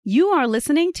You are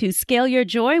listening to Scale Your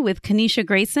Joy with Kanisha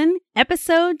Grayson,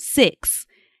 Episode 6.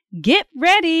 Get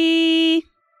ready!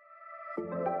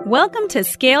 Welcome to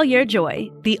Scale Your Joy,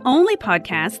 the only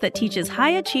podcast that teaches high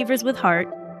achievers with heart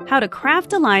how to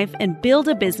craft a life and build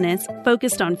a business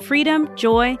focused on freedom,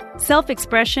 joy,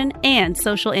 self-expression, and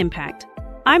social impact.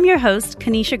 I'm your host,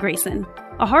 Kanisha Grayson,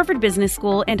 a Harvard Business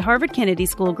School and Harvard Kennedy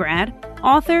School grad,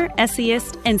 author,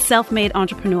 essayist, and self-made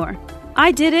entrepreneur.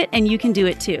 I did it and you can do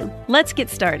it too. Let's get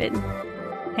started.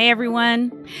 Hey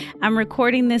everyone, I'm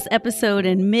recording this episode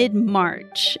in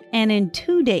mid-March, and in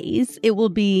 2 days it will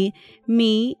be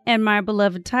me and my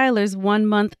beloved Tyler's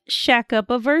 1-month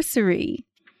shack-up-iversary.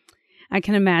 I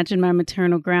can imagine my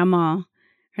maternal grandma.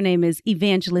 Her name is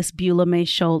Evangelist Beulah May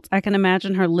Schultz. I can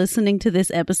imagine her listening to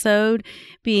this episode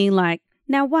being like,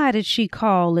 now, why did she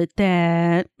call it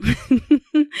that?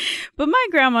 But my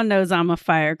grandma knows I'm a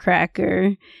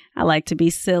firecracker. I like to be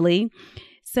silly.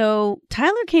 So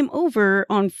Tyler came over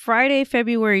on Friday,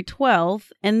 February 12th,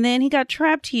 and then he got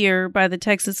trapped here by the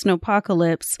Texas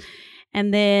snowpocalypse.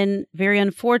 And then, very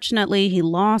unfortunately, he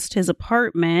lost his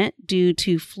apartment due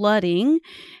to flooding.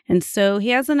 And so he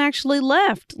hasn't actually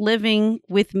left living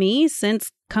with me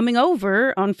since coming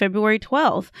over on February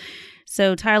 12th.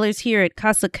 So Tyler's here at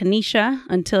Casa Kanisha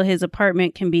until his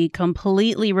apartment can be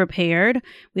completely repaired.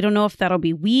 We don't know if that'll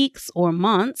be weeks or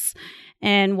months.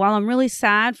 And while I'm really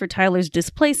sad for Tyler's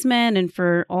displacement and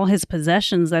for all his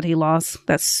possessions that he lost,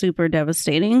 that's super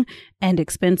devastating and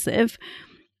expensive,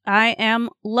 I am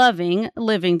loving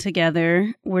living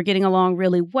together. We're getting along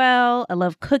really well. I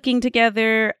love cooking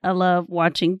together. I love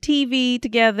watching TV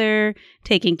together,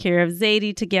 taking care of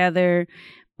Zadie together.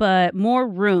 But more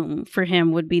room for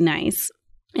him would be nice.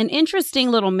 An interesting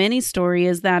little mini story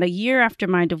is that a year after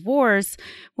my divorce,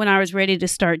 when I was ready to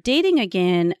start dating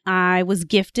again, I was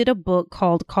gifted a book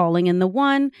called Calling in the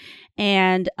One,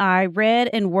 and I read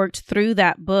and worked through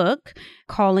that book,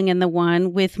 Calling in the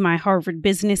One, with my Harvard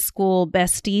Business School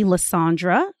bestie,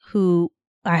 Lysandra, who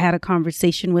I had a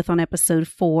conversation with on episode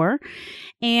 4.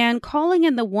 And Calling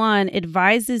in the One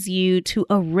advises you to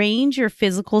arrange your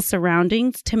physical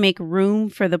surroundings to make room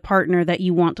for the partner that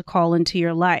you want to call into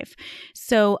your life.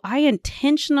 So I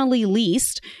intentionally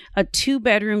leased a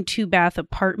 2-bedroom, 2-bath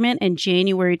apartment in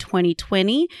January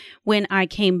 2020 when I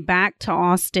came back to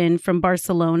Austin from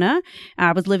Barcelona.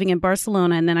 I was living in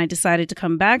Barcelona, and then I decided to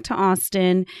come back to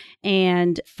Austin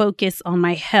and focus on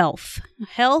my health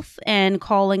and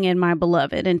calling in my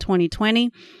beloved in 2020.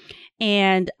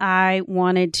 And I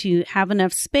wanted to have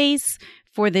enough space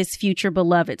for this future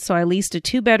beloved. So I leased a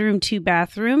 2-bedroom,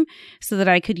 2-bathroom so that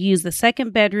I could use the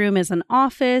second bedroom as an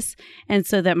office and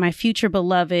so that my future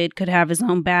beloved could have his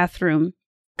own bathroom.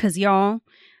 Because y'all,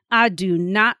 I do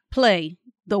not play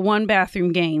the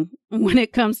 1-bathroom game when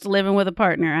it comes to living with a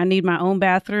partner. I need my own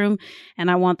bathroom, and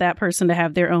I want that person to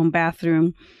have their own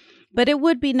bathroom. But it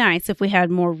would be nice if we had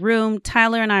more room.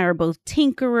 Tyler and I are both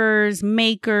tinkerers,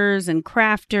 makers, and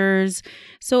crafters.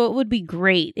 So it would be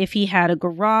great if he had a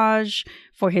garage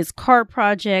for his car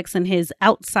projects and his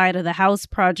outside of the house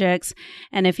projects.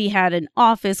 And if he had an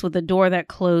office with a door that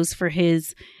closed for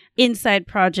his inside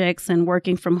projects and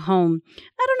working from home.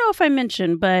 I don't know if I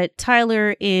mentioned, but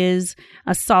Tyler is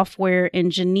a software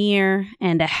engineer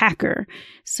and a hacker.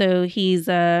 So he's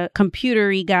a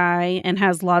computer-y guy and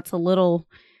has lots of little,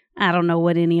 I don't know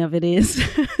what any of it is,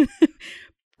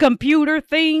 computer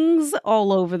things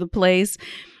all over the place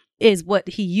is what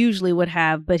he usually would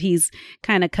have, but he's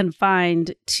kind of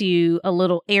confined to a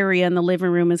little area in the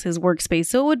living room as his workspace.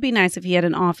 So it would be nice if he had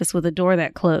an office with a door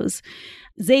that closed.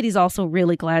 Zadie's also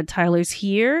really glad Tyler's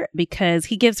here because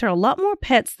he gives her a lot more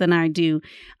pets than I do.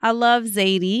 I love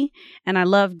Zadie and I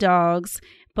love dogs,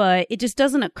 but it just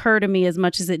doesn't occur to me as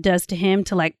much as it does to him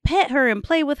to like pet her and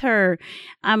play with her.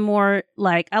 I'm more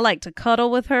like, I like to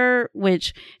cuddle with her,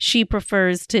 which she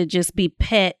prefers to just be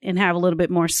pet and have a little bit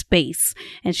more space.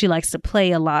 And she likes to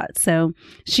play a lot. So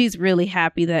she's really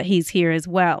happy that he's here as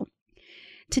well.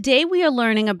 Today, we are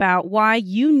learning about why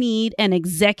you need an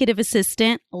executive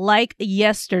assistant like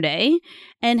yesterday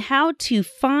and how to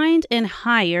find and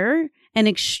hire an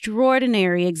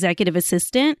extraordinary executive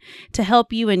assistant to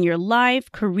help you in your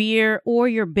life, career, or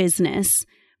your business.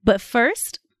 But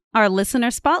first, our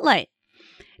listener spotlight.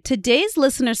 Today's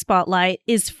listener spotlight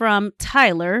is from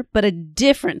Tyler, but a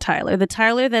different Tyler, the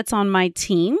Tyler that's on my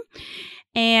team.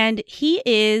 And he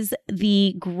is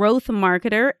the growth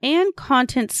marketer and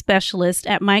content specialist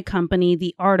at my company,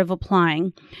 The Art of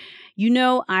Applying. You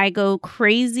know, I go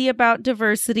crazy about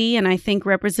diversity, and I think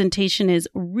representation is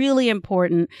really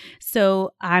important.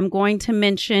 So I'm going to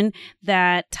mention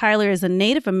that Tyler is a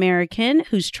Native American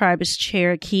whose tribe is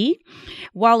Cherokee.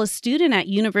 While a student at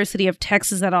University of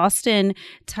Texas at Austin,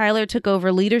 Tyler took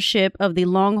over leadership of the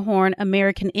Longhorn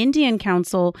American Indian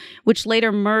Council, which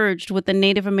later merged with the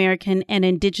Native American and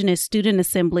Indigenous Student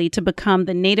Assembly to become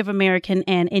the Native American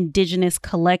and Indigenous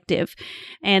Collective.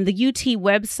 And the UT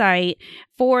website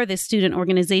for this student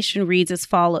organization reads as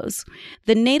follows.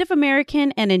 The Native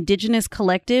American and Indigenous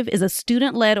Collective is a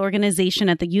student-led organization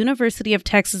at the University of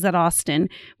Texas at Austin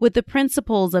with the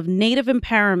principles of Native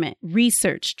empowerment,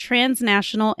 research,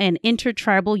 transnational and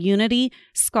intertribal unity,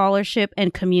 scholarship,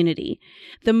 and community.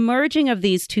 The merging of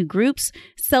these two groups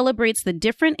celebrates the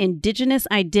different Indigenous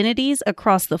identities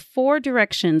across the four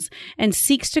directions and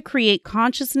seeks to create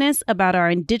consciousness about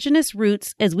our Indigenous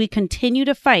roots as we continue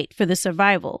to fight for the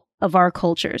survival of our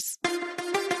cultures.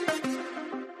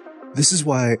 This is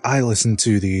why I listen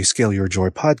to the Scale Your Joy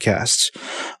podcast.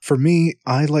 For me,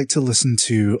 I like to listen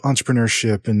to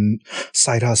entrepreneurship and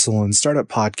side hustle and startup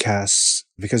podcasts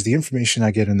because the information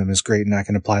I get in them is great and I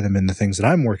can apply them in the things that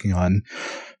I'm working on.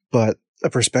 But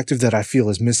a perspective that I feel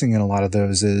is missing in a lot of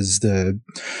those is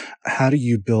how do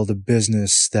you build a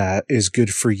business that is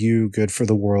good for you, good for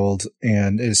the world,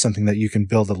 and is something that you can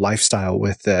build a lifestyle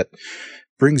with that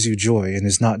brings you joy and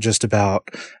is not just about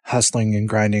hustling and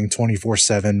grinding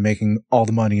 24/7, making all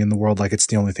the money in the world like it's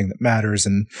the only thing that matters,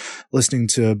 and listening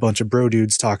to a bunch of bro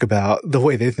dudes talk about the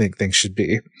way they think things should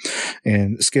be.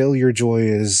 And Scale Your Joy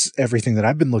is everything that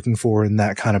I've been looking for in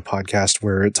that kind of podcast,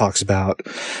 where it talks about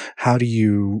how do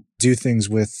you do things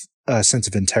with a sense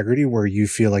of integrity, where you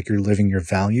feel like you're living your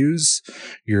values,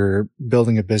 you're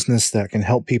building a business that can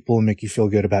help people and make you feel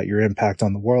good about your impact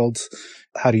on the world.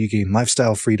 How do you gain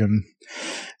lifestyle freedom?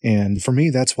 And for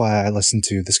me, that's why I listen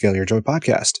to the Scale Your Joy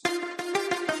podcast.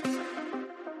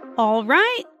 All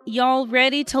right, y'all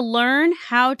ready to learn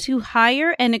how to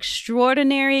hire an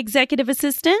extraordinary executive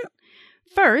assistant?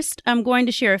 First, I'm going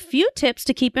to share a few tips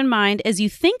to keep in mind as you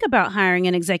think about hiring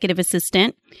an executive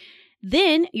assistant.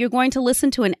 Then you're going to listen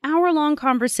to an hour-long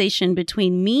conversation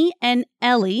between me and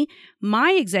Ellie,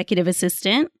 my executive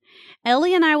assistant.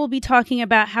 Ellie and I will be talking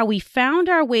about how we found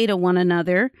our way to one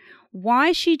another,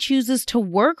 why she chooses to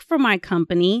work for my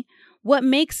company, what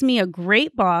makes me a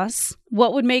great boss,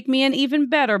 what would make me an even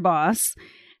better boss,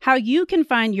 how you can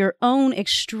find your own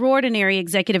extraordinary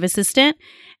executive assistant.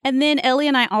 And then Ellie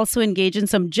and I also engage in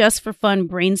some just for fun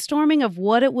brainstorming of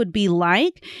what it would be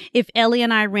like if Ellie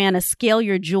and I ran a Scale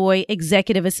Your Joy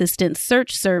executive assistant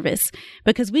search service,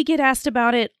 because we get asked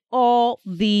about it all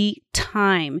the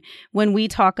time. When we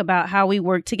talk about how we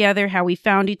work together, how we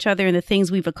found each other, and the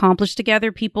things we've accomplished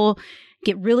together, people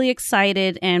get really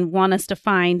excited and want us to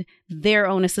find their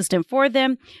own assistant for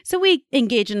them. So we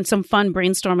engage in some fun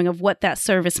brainstorming of what that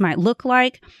service might look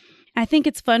like. I think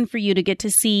it's fun for you to get to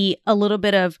see a little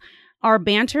bit of our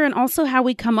banter and also how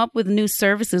we come up with new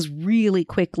services really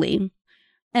quickly.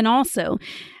 And also,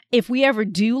 if we ever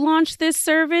do launch this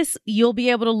service, you'll be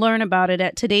able to learn about it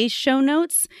at today's show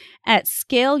notes at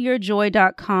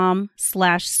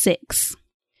scaleyourjoy.com/6.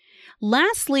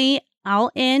 Lastly,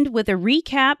 I'll end with a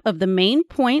recap of the main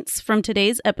points from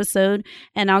today's episode,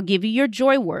 and I'll give you your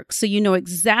joy work so you know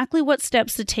exactly what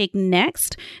steps to take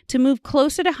next to move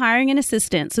closer to hiring an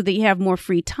assistant so that you have more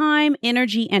free time,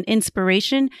 energy, and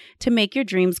inspiration to make your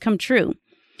dreams come true.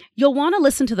 You'll want to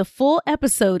listen to the full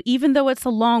episode, even though it's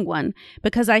a long one,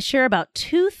 because I share about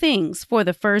 2 things for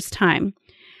the first time.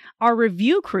 Our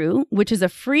review crew, which is a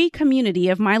free community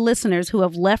of my listeners who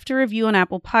have left a review on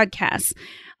Apple Podcasts.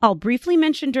 I'll briefly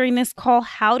mention during this call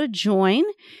how to join,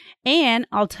 and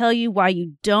I'll tell you why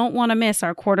you don't want to miss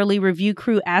our quarterly review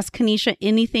crew Ask Kanisha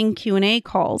Anything Q&A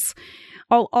calls.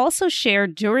 I'll also share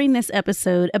during this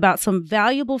episode about some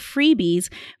valuable freebies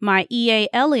my EA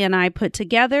Ellie and I put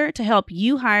together to help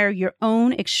you hire your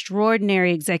own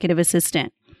extraordinary executive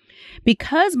assistant.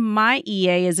 Because my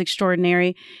EA is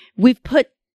extraordinary, we've put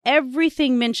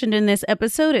everything mentioned in this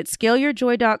episode at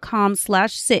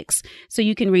scaleyourjoy.com/6. So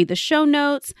you can read the show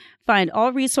notes, find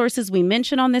all resources we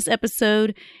mention on this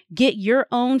episode, get your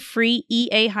own free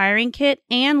EA hiring kit,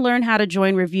 and learn how to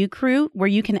join Review Crew, where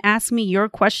you can ask me your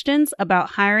questions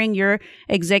about hiring your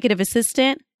executive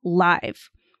assistant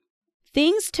live.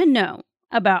 Things to know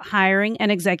about hiring an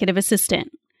executive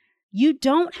assistant. You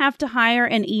don't have to hire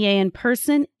an EA in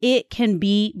person. It can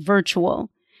be virtual.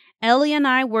 Ellie and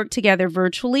I work together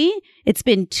virtually. It's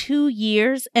been 2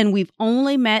 years and we've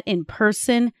only met in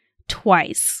person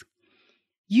twice.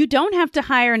 You don't have to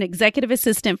hire an executive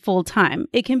assistant full-time.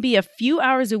 It can be a few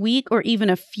hours a week or even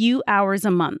a few hours a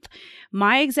month.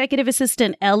 My executive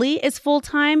assistant, Ellie, is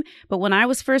full-time, but when I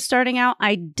was first starting out,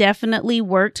 I definitely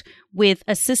worked with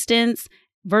assistants,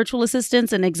 virtual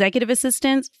assistants, and executive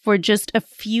assistants for just a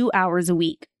few hours a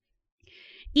week.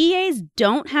 EAs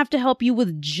don't have to help you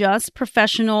with just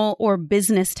professional or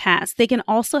business tasks. They can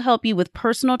also help you with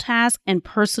personal tasks and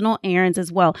personal errands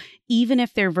as well, even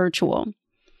if they're virtual.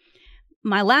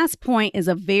 My last point is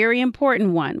a very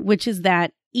important one, which is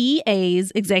that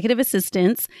EAs, executive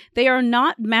assistants, they are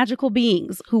not magical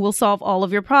beings who will solve all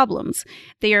of your problems.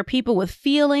 They are people with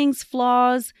feelings,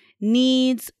 flaws,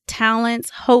 needs,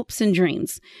 talents, hopes, and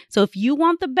dreams. So if you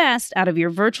want the best out of your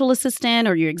virtual assistant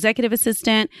or your executive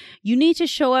assistant, you need to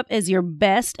show up as your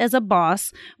best as a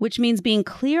boss, which means being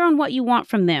clear on what you want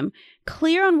from them,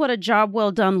 clear on what a job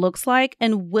well done looks like,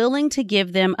 and willing to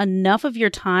give them enough of your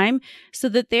time so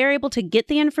that they're able to get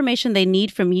the information they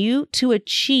need from you to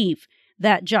achieve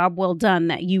that job well done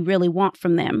that you really want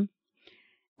from them.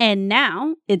 And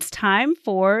now it's time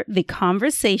for the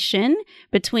conversation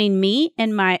between me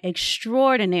and my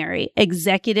extraordinary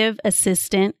executive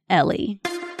assistant, Ellie.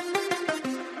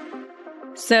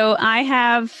 So I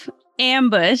have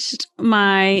ambushed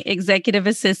my executive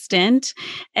assistant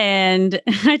and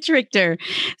I tricked her.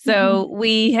 So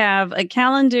we have a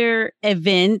calendar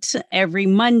event every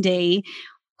Monday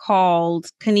called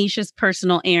Kanisha's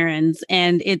Personal Errands.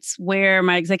 And it's where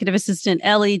my executive assistant,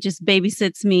 Ellie, just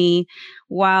babysits me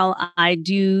while I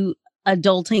do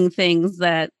adulting things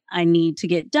that I need to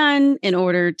get done in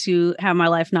order to have my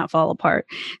life not fall apart.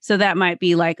 So that might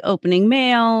be like opening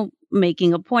mail,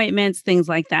 making appointments, things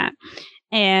like that.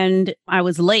 And I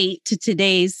was late to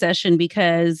today's session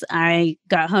because I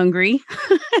got hungry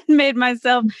and made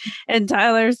myself and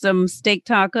Tyler some steak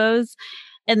tacos.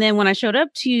 And then when I showed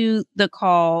up to the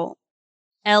call,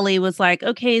 Ellie was like,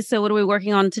 okay, so what are we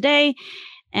working on today?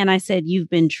 And I said, you've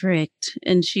been tricked.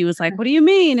 And she was like, what do you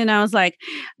mean? And I was like,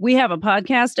 we have a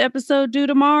podcast episode due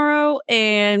tomorrow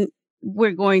and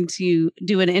we're going to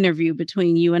do an interview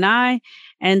between you and I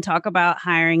and talk about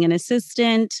hiring an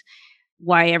assistant,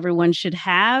 why everyone should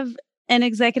have an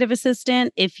executive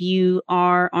assistant if you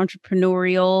are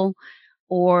entrepreneurial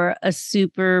or a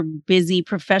super busy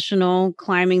professional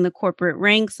climbing the corporate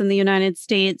ranks in the United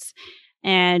States.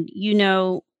 And you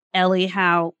know, Ellie,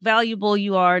 how valuable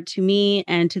you are to me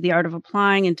and to the Art of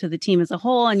Applying and to the team as a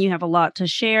whole. And you have a lot to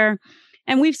share.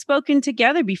 And we've spoken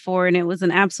together before and it was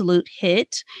an absolute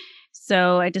hit.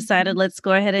 So I decided let's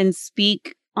go ahead and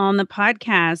speak on the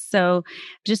podcast. So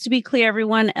just to be clear,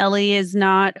 everyone, Ellie is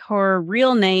not her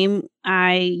real name.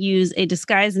 I use a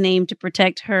disguised name to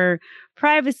protect her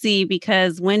privacy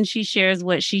because when she shares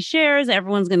what she shares,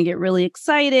 everyone's going to get really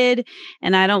excited.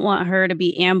 And I don't want her to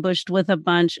be ambushed with a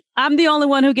bunch. I'm the only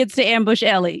one who gets to ambush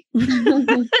Ellie.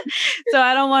 So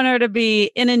I don't want her to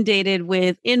be inundated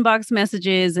with inbox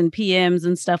messages and PMs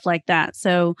and stuff like that.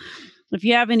 So if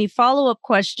you have any follow-up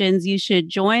questions, you should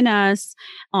join us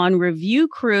on Review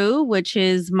Crew, which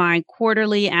is my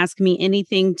quarterly Ask Me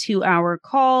Anything 2-hour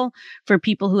call for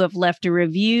people who have left a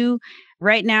review.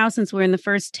 Right now, since we're in the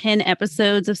first 10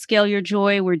 episodes of Scale Your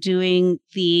Joy, we're doing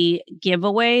the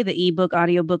giveaway, the ebook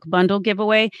audiobook bundle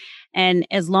giveaway. And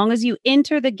as long as you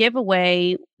enter the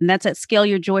giveaway, and that's at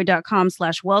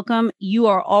scaleyourjoy.com/welcome, you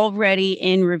are already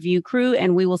in Review Crew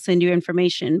and we will send you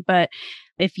information. But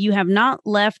if you have not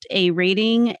left a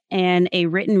rating and a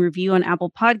written review on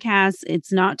Apple Podcasts,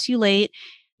 it's not too late.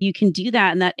 You can do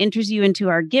that, and that enters you into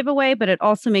our giveaway, but it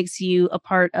also makes you a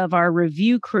part of our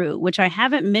Review Crew, which I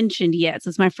haven't mentioned yet. So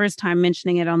it's my first time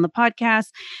mentioning it on the podcast.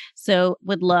 So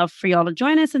would love for y'all to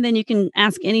join us. And then you can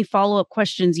ask any follow-up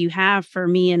questions you have for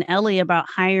me and Ellie about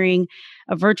hiring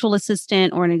a virtual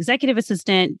assistant or an executive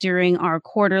assistant during our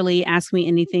quarterly Ask Me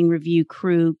Anything Review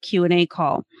Crew Q&A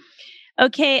call.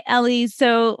 Okay, Ellie.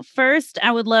 So first,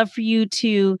 I would love for you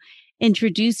to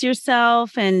introduce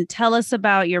yourself and tell us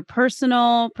about your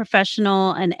personal,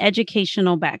 professional, and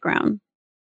educational background.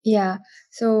 Yeah.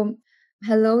 So,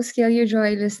 hello, Scale Your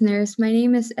Joy listeners. My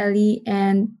name is Ellie,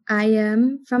 and I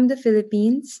am from the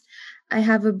Philippines. I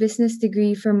have a business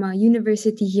degree from a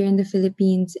university here in the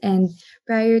Philippines. And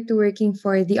prior to working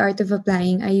for the Art of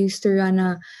Applying, I used to run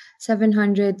a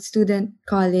 700 student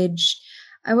college.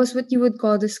 I was what you would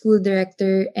call the school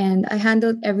director, and I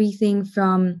handled everything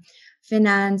from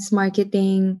finance,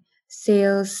 marketing,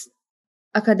 sales,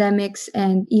 academics,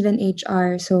 and even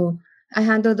HR. So I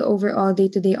handled the overall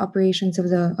day-to-day operations of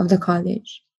the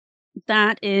college.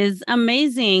 That is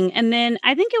amazing. And then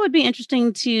I think it would be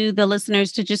interesting to the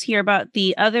listeners to just hear about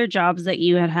the other jobs that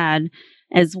you had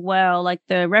as well, like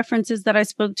the references that I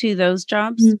spoke to, those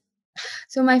jobs.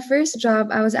 So my first job,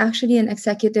 I was actually an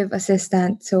executive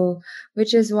assistant. So,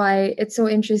 which is why it's so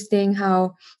interesting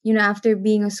how, after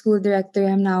being a school director,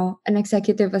 I'm now an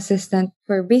executive assistant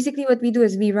for basically what we do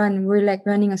is we're like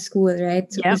running a school,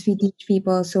 right? So, Yep. because we teach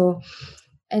people. So,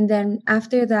 and then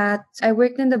after that, I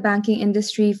worked in the banking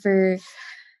industry for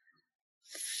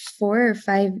 4 or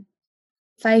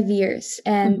 5 years.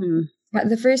 And Hmm.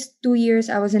 the first 2 years,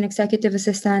 I was an executive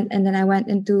assistant, and then I went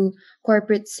into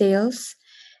corporate sales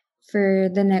for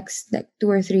the next like 2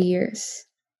 or 3 years.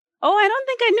 Oh, I don't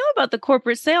think I knew about the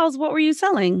corporate sales. What were you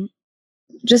selling?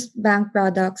 Just bank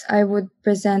products. I would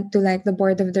present to like the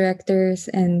board of directors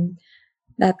and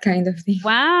that kind of thing.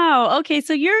 Wow. Okay,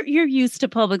 so you're used to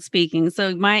public speaking.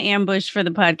 So my ambush for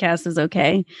the podcast is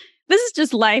okay. This is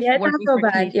just life Yeah, it's not working so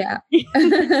for bad. Kanisha.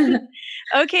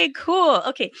 Yeah. Okay, cool.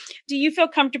 Okay. Do you feel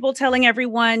comfortable telling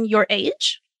everyone your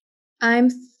age? I'm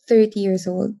 30 years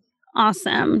old.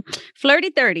 Awesome.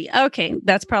 Flirty 30. Okay,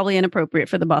 that's probably inappropriate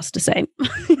for the boss to say,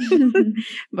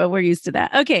 but we're used to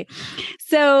that. Okay.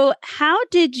 So, how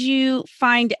did you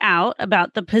find out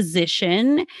about the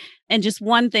position? And just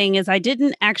one thing is, I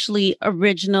didn't actually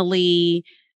originally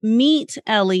meet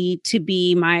Ellie to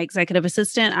be my executive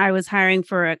assistant. I was hiring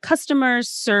for a customer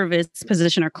service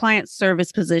position or client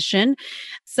service position.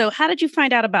 So, how did you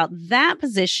find out about that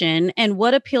position and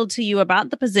what appealed to you about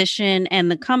the position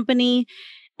and the company?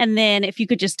 And then if you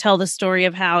could just tell the story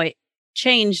of how it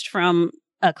changed from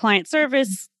a client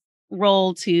service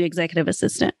role to executive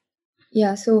assistant.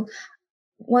 Yeah. So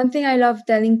one thing I love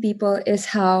telling people is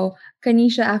how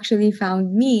Kanisha actually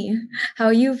found me, how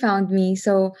you found me.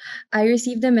 So I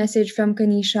received a message from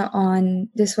Kanisha on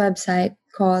this website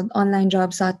called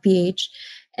onlinejobs.ph.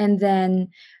 And then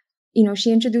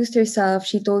she introduced herself.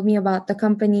 She told me about the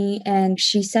company and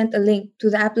she sent a link to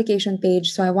the application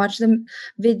page. So I watched the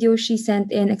video she sent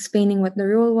in explaining what the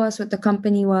role was, what the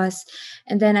company was.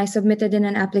 And then I submitted in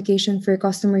an application for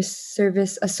customer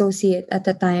service associate at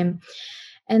the time.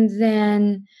 And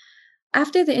then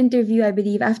after the interview, I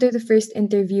believe, after the first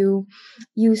interview,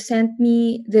 you sent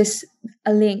me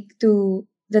a link to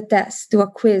the test, to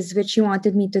a quiz, which you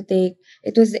wanted me to take.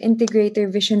 It was the Integrator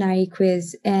Visionary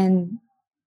quiz. And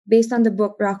based on the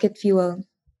book Rocket Fuel.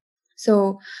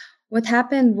 So what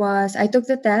happened was I took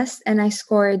the test and I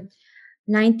scored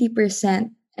 90%.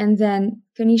 And then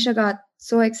Kanisha got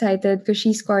so excited because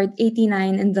she scored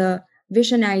 89 in the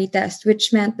visionary test,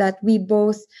 which meant that we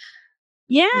both.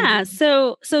 Yeah.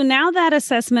 So now that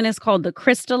assessment is called the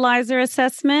crystallizer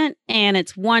assessment, and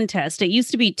it's one test. It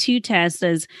used to be two tests,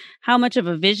 as how much of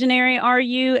a visionary are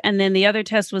you? And then the other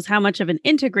test was how much of an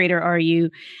integrator are you?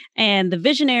 And the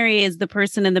visionary is the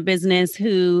person in the business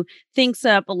who thinks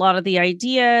up a lot of the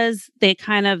ideas. They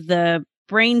kind of the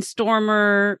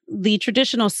brainstormer, the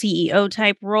traditional CEO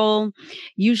type role.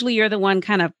 Usually you're the one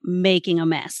kind of making a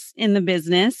mess in the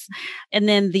business. And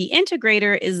then the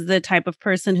integrator is the type of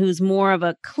person who's more of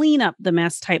a clean up the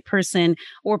mess type person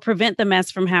or prevent the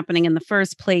mess from happening in the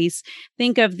first place.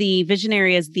 Think of the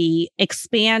visionary as the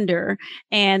expander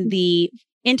and the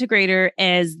integrator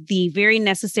as the very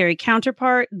necessary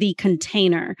counterpart, the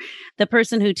container, the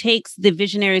person who takes the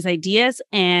visionary's ideas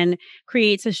and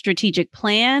creates a strategic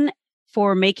plan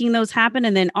for making those happen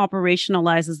and then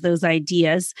operationalizes those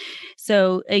ideas.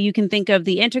 So you can think of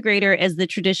the integrator as the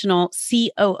traditional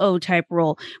COO type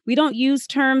role. We don't use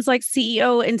terms like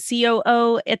CEO and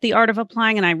COO at the Art of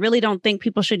Applying, and I really don't think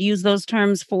people should use those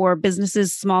terms for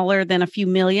businesses smaller than a few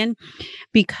million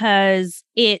because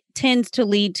it tends to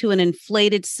lead to an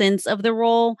inflated sense of the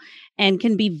role and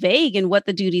can be vague in what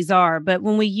the duties are. But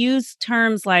when we use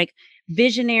terms like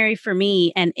visionary for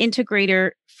me and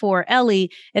integrator for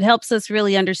Ellie, it helps us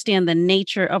really understand the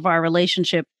nature of our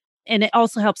relationship. And it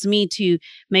also helps me to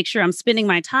make sure I'm spending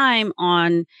my time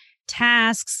on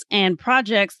tasks and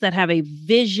projects that have a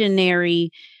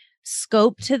visionary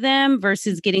scope to them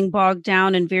versus getting bogged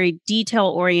down in very detail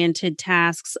oriented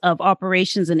tasks of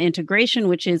operations and integration,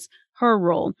 which is her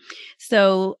role.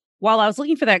 So while I was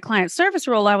looking for that client service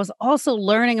role, I was also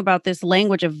learning about this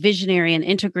language of visionary and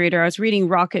integrator. I was reading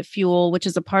Rocket Fuel, which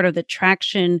is a part of the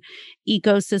Traction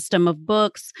ecosystem of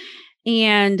books.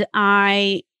 And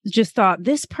I just thought,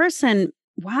 this person,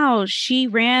 wow, she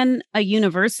ran a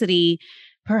university.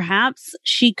 Perhaps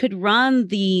she could run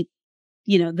the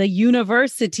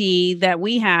university that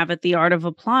we have at the Art of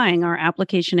Applying, our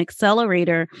application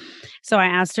accelerator. So I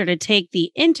asked her to take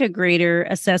the integrator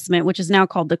assessment, which is now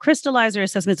called the crystallizer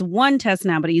assessment. It's one test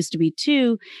now, but it used to be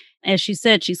two. As she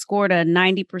said, she scored a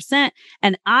 90%,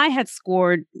 and I had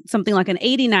scored something like an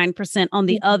 89% on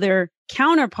the other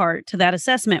counterpart to that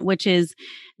assessment, which is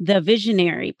the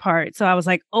visionary part. So I was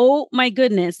like, oh my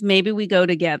goodness, maybe we go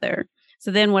together.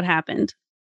 So then what happened?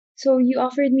 So you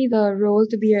offered me the role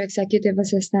to be your executive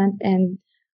assistant, and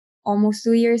almost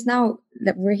 2 years now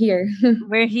that we're here.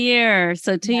 We're here.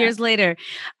 So 2 years Yeah. later,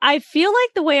 I feel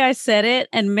like the way I said it,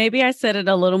 and maybe I said it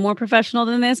a little more professional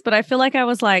than this, but I feel like I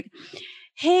was like,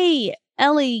 hey,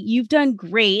 Ellie, you've done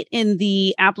great in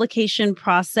the application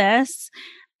process.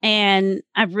 And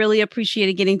I've really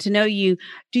appreciated getting to know you.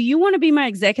 Do you want to be my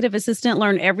executive assistant,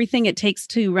 learn everything it takes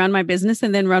to run my business,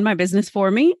 and then run my business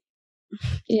for me?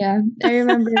 Yeah, I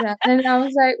remember that. And I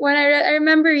was like, when I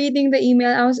remember reading the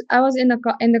email, I was in the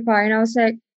car, and I was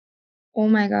like, oh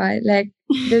my God, like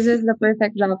this is the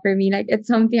perfect job for me. Like it's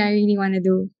something I really want to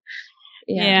do.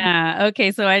 Yeah. Yeah.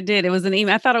 Okay. So I did. It was an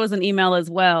email. I thought it was an email as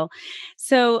well.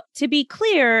 So to be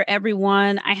clear,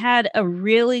 everyone, I had a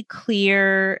really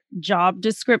clear job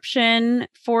description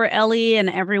for Ellie and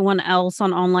everyone else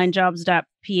on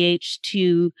onlinejobs.ph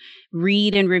to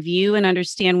read and review and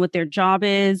understand what their job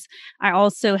is. I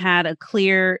also had a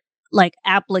clear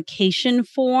application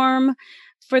form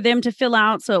for them to fill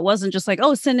out. So it wasn't just like,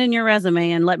 oh, send in your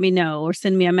resume and let me know or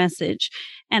send me a message.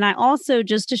 And I also,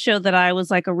 just to show that I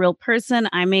was like a real person,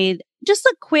 I made just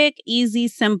a quick, easy,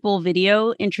 simple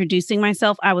video introducing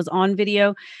myself. I was on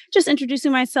video, just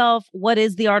introducing myself. What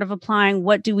is the art of applying?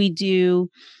 What do we do?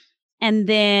 And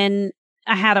then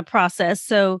I had a process.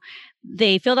 So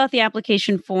they filled out the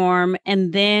application form,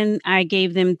 and then I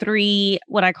gave them 3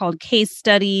 what I called case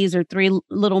studies, or 3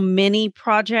 little mini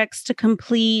projects to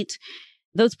complete.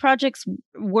 Those projects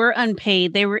were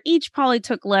unpaid. They were each probably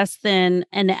took less than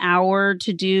an hour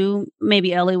to do.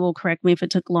 Maybe Ellie will correct me if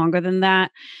it took longer than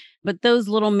that. But those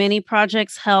little mini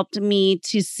projects helped me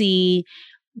to see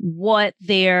what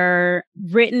their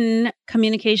written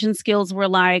communication skills were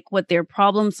like, what their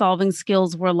problem solving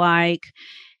skills were like,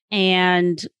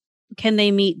 and can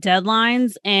they meet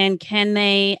deadlines, and can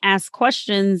they ask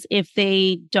questions if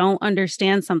they don't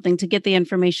understand something to get the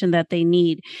information that they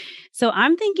need. So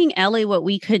I'm thinking, Ellie, what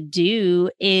we could do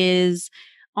is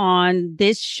on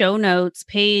this show notes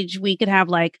page, we could have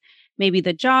maybe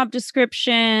the job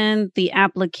description, the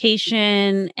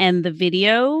application, and the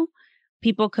video.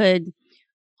 People could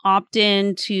opt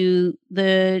in to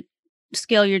the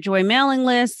Scale Your Joy mailing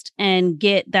list and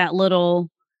get that little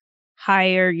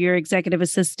hire your executive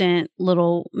assistant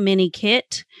little mini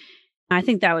kit. I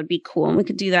think that would be cool. And we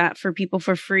could do that for people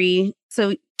for free.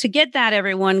 So to get that,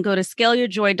 everyone, go to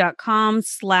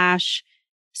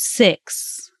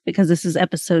scaleyourjoy.com/6, because this is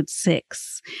episode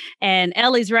 6. And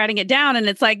Ellie's writing it down, and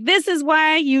it's like, this is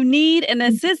why you need an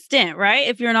assistant, right?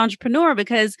 If you're an entrepreneur,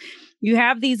 because you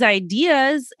have these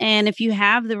ideas, and if you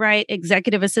have the right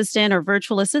executive assistant or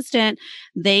virtual assistant,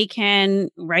 they can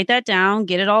write that down,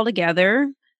 get it all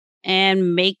together,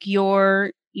 and make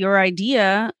your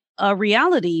idea a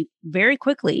reality very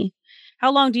quickly.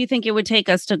 How long do you think it would take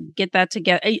us to get that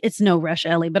together? It's no rush,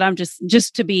 Ellie, but I'm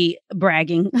just to be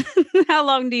bragging. How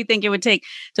long do you think it would take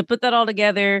to put that all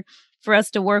together for us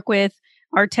to work with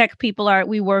our tech people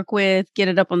we work with, get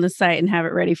it up on the site and have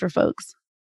it ready for folks?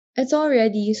 It's all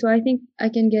ready, so I think I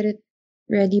can get it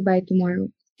ready by tomorrow.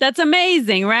 That's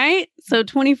amazing, right? So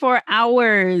 24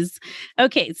 hours.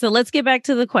 Okay, so let's get back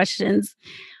to the questions.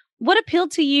 What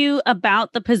appealed to you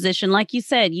about the position? Like you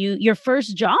said, your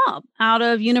first job out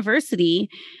of university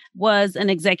was an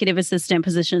executive assistant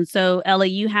position. So Ellie,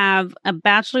 you have a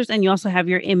bachelor's and you also have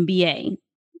your MBA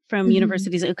from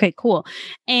universities. Okay, cool.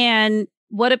 And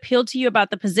what appealed to you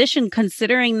about the position,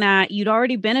 considering that you'd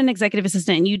already been an executive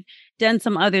assistant and you'd done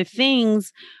some other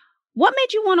things? What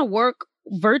made you want to work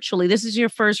virtually? This is your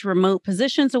first remote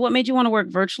position. So what made you want to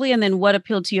work virtually? And then what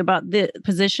appealed to you about the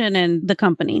position and the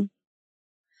company?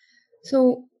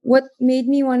 So what made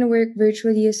me want to work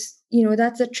virtually is,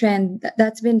 that's a trend.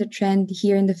 That's been the trend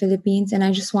here in the Philippines. And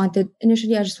I just wanted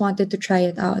to try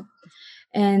it out.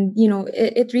 And,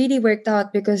 it really worked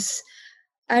out because,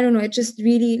 I don't know, it just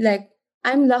really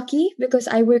I'm lucky because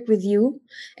I work with you.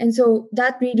 And so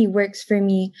that really works for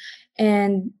me.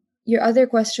 And your other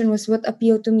question was what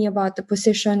appealed to me about the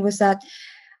position was that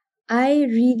I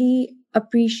really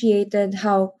appreciated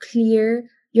how clear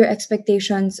your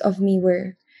expectations of me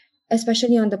were,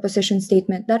 especially on the position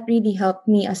statement. That really helped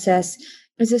me assess,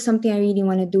 is this something I really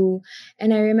want to do?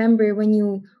 And I remember when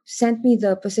you sent me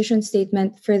the position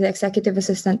statement for the executive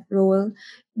assistant role,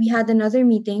 we had another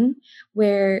meeting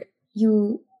where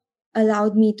you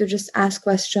allowed me to just ask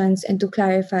questions and to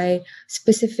clarify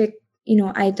specific,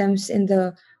 items in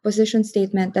the position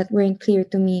statement that weren't clear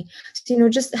to me. So,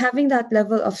 just having that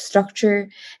level of structure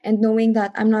and knowing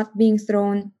that I'm not being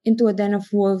thrown into a den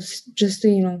of wolves just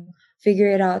to, figure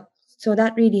it out. So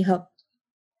that really helped.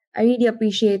 I really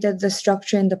appreciated the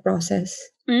structure and the process.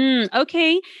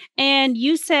 Okay. And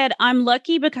you said, I'm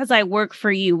lucky because I work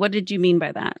for you. What did you mean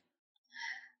by that?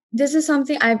 This is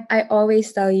something I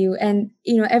always tell you, and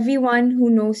everyone who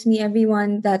knows me,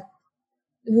 everyone that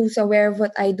who's aware of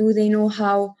what I do, they know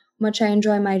how much I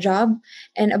enjoy my job.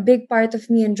 And a big part of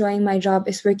me enjoying my job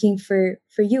is working for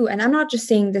you. And I'm not just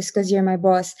saying this because you're my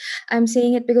boss. I'm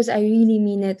saying it because I really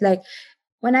mean it. Like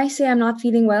when I say I'm not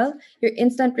feeling well, your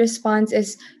instant response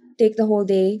is take the whole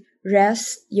day,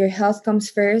 rest, your health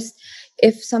comes first.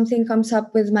 If something comes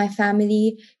up with my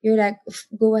family, you're like,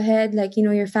 go ahead, like,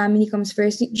 your family comes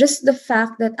first. Just the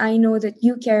fact that I know that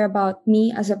you care about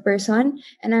me as a person,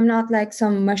 and I'm not like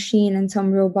some machine and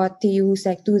some robot to you who's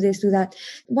like, do this, do that.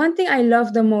 One thing I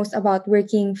love the most about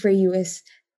working for you is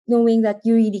knowing that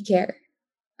you really care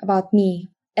about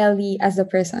me, Ellie, as a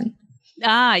person.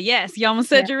 Ah, yes. You almost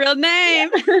said your real name.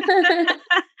 Yeah.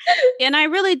 And I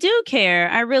really do care.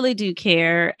 I really do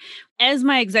care. As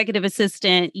my executive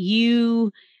assistant,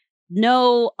 you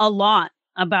know a lot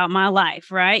about my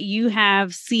life, right? You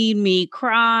have seen me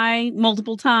cry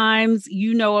multiple times.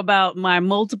 You know about my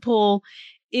multiple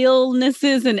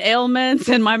illnesses and ailments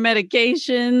and my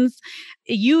medications.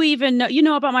 You even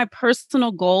know, about my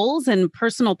personal goals and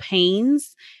personal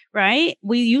pains, right?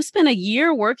 You spent a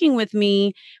year working with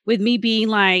me being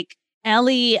like,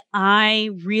 Ellie, I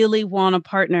really want a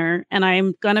partner and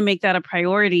I'm going to make that a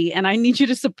priority and I need you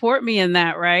to support me in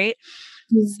that, right?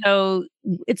 Yeah. So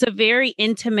it's a very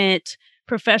intimate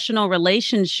professional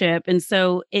relationship. And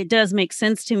so it does make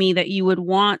sense to me that you would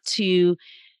want to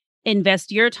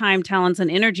invest your time, talents, and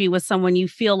energy with someone you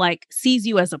feel like sees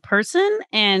you as a person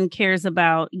and cares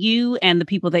about you and the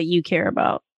people that you care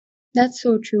about. That's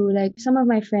so true. Like some of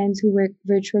my friends who work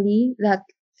virtually that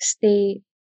stay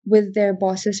with their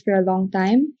bosses for a long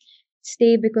time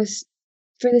stay because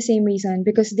for the same reason,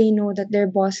 because they know that their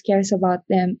boss cares about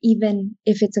them, even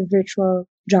if it's a virtual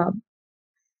job,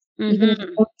 even if you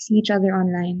Hmm. don't see each other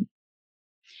online.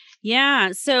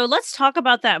 Yeah. So let's talk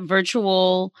about that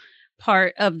virtual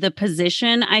part of the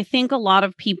position. I think a lot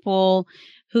of people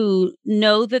who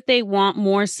know that they want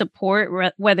more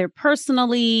support, whether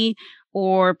personally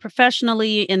or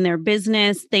professionally in their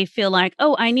business, they feel like,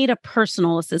 oh, I need a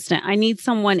personal assistant. I need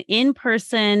someone in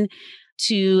person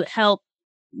to help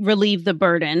relieve the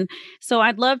burden. So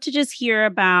I'd love to just hear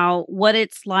about what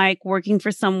it's like working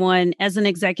for someone as an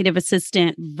executive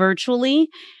assistant virtually.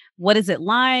 What is it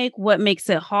like? What makes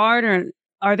it hard? Or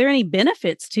are there any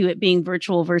benefits to it being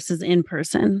virtual versus in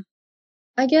person?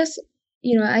 I guess,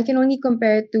 I can only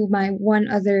compare it to my one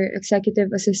other executive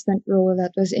assistant role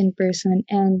that was in person.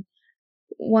 And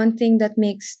one thing that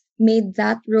made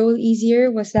that role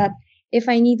easier was that if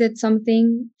I needed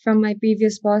something from my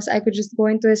previous boss, I could just go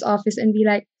into his office and be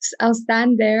like, I'll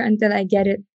stand there until I get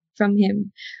it from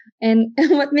him. And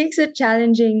what makes it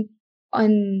challenging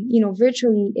on,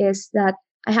 virtually is that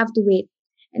I have to wait.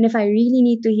 And if I really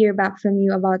need to hear back from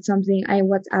you about something, I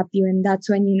WhatsApp you, and that's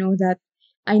when you know that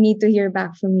I need to hear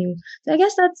back from you. So I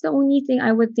guess that's the only thing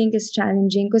I would think is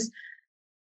challenging because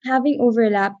having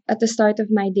overlap at the start of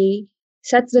my day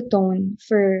sets the tone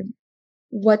for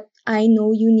what I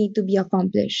know you need to be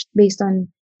accomplished based on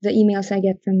the emails I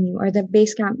get from you or the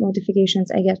Basecamp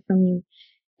notifications I get from you.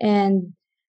 And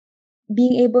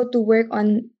being able to work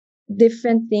on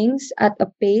different things at a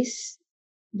pace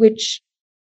which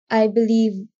I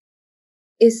believe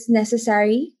is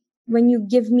necessary when you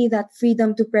give me that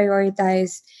freedom to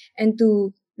prioritize and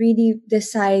to really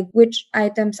decide which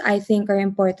items I think are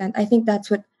important. I think that's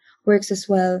what works as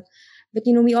well. But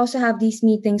we also have these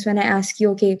meetings when I ask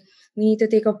you, okay, we need to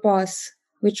take a pause.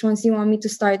 Which ones do you want me to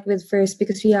start with first?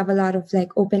 Because we have a lot of like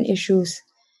open issues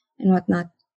and whatnot.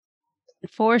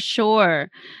 For sure.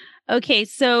 Okay,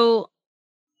 so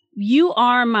you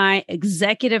are my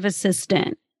executive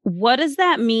assistant. What does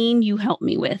that mean you help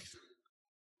me with?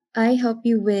 I help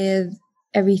you with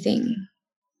everything.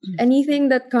 Anything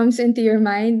that comes into your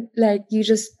mind, like you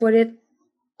just put it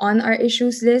on our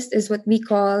issues list is what we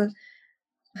call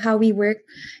how we work.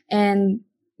 And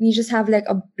we just have like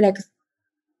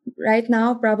right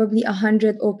now probably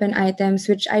 100 open items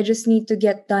which I just need to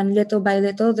get done little by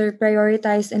little. They're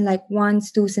prioritized in like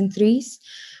ones, twos, and threes.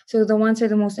 So the ones are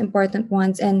the most important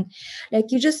ones. And like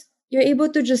you're able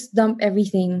to just dump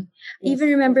everything. Yes. Even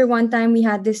remember one time we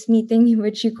had this meeting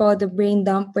which you call the brain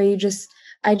dump, where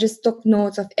I just took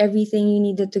notes of everything you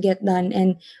needed to get done,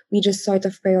 and we just sort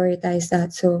of prioritize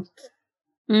that. So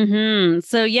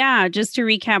So, yeah, just to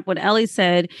recap what Ellie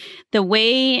said, the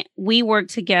way we work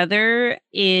together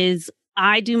is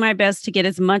I do my best to get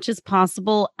as much as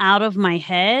possible out of my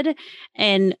head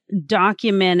and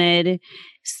documented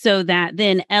so that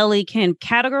then Ellie can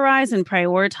categorize and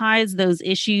prioritize those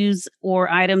issues or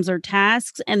items or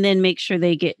tasks and then make sure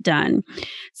they get done.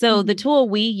 So the tool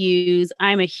we use,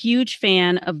 I'm a huge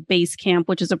fan of Basecamp,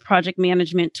 which is a project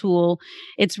management tool.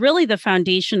 It's really the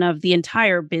foundation of the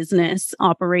entire business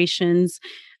operations.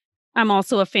 I'm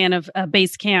also a fan of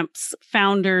Basecamp's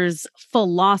founders'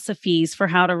 philosophies for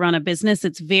how to run a business.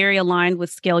 It's very aligned with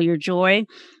Scale Your Joy.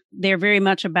 They're very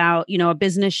much about, a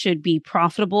business should be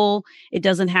profitable. It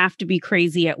doesn't have to be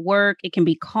crazy at work. It can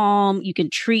be calm. You can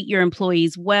treat your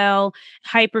employees well.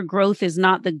 Hyper growth is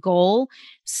not the goal.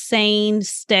 Sane,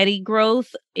 steady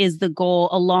growth is the goal,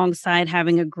 alongside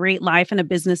having a great life and a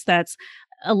business that's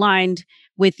aligned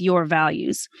with your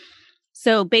values.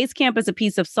 So Basecamp is a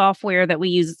piece of software that we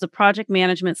use. It's a project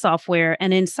management software.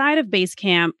 And inside of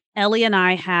Basecamp, Ellie and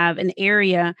I have an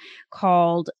area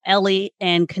called Ellie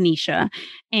and Kanisha.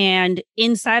 And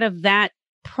inside of that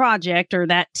project or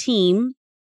that team,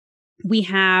 we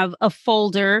have a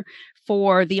folder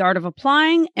for the art of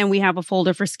applying, and we have a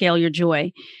folder for Scale Your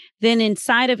Joy. Then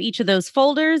inside of each of those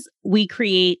folders, we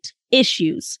create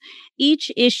issues. Each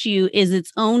issue is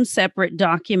its own separate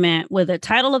document with a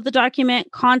title of the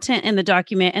document, content in the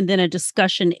document, and then a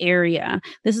discussion area.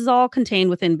 This is all contained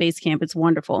within Basecamp. It's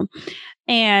wonderful.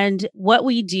 And what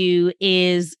we do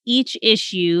is each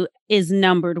issue is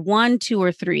numbered 1, 2,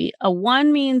 or 3. A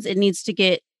 1 means it needs to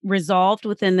get resolved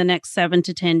within the next 7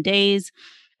 to 10 days.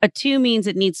 A 2 means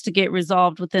it needs to get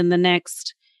resolved within the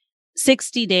next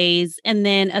 60 days. And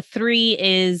then a 3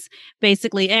 is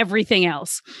basically everything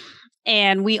else.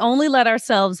 And we only let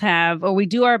ourselves have, or we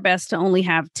do our best to only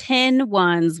have 10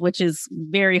 ones, which is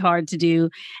very hard to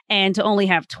do, and to only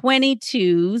have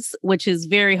 22s, which is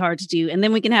very hard to do. And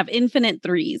then we can have infinite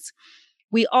 3s.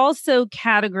 We also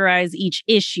categorize each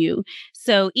issue.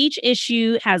 So each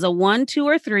issue has a 1, 2,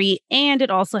 or 3, and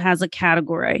it also has a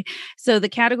category. So the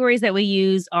categories that we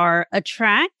use are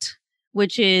attract,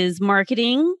 which is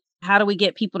marketing. How do we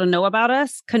get people to know about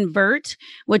us? Convert,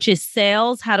 which is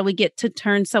sales. How do we get to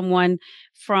turn someone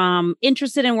from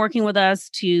interested in working with us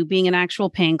to being an actual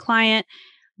paying client?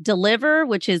 Deliver,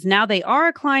 which is now they are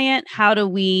a client. How do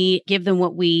we give them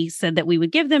what we said that we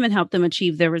would give them and help them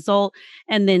achieve their result?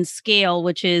 And then scale,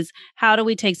 which is how do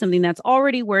we take something that's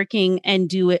already working and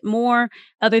do it more?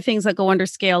 Other things that go under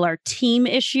scale are team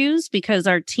issues, because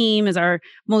our team is our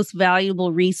most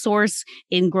valuable resource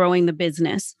in growing the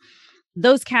business.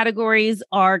 Those categories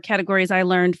are categories I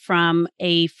learned from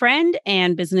a friend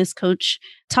and business coach,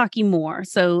 Taki Moore.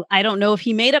 So I don't know if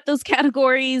he made up those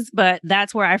categories, but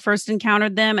that's where I first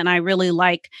encountered them. And I really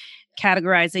like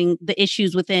categorizing the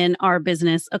issues within our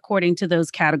business according to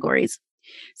those categories.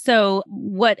 So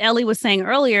what Ellie was saying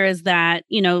earlier is that,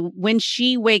 when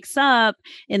she wakes up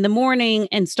in the morning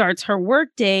and starts her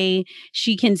workday,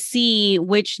 she can see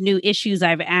which new issues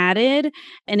I've added.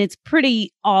 And it's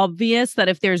pretty obvious that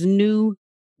if there's new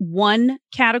 1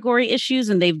 category issues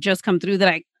and they've just come through,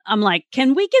 that I'm like,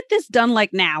 can we get this done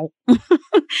like now?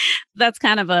 That's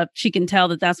kind of she can tell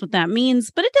that that's what that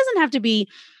means, but it doesn't have to be.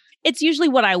 It's usually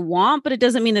what I want, but it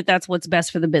doesn't mean that that's what's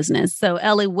best for the business. So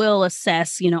Ellie will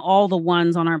assess, all the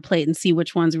ones on our plate and see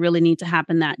which ones really need to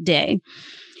happen that day.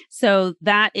 So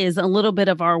that is a little bit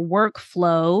of our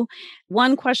workflow.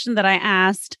 One question that I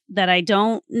asked that I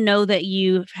don't know that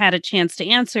you've had a chance to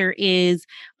answer is,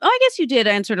 I guess you did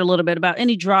answer it a little bit, about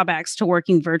any drawbacks to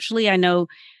working virtually. I know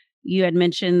you had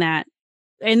mentioned that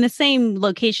in the same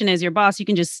location as your boss, you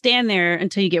can just stand there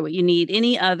until you get what you need.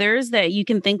 Any others that you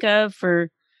can think of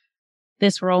for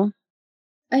this role?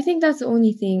 I think that's the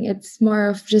only thing. It's more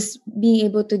of just being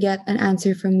able to get an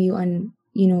answer from you on,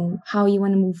 how you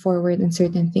want to move forward on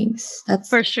certain things. That's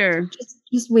for sure.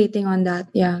 Just waiting on that.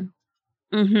 Yeah.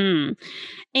 Mm-hmm.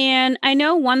 And I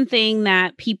know one thing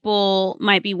that people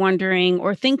might be wondering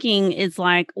or thinking is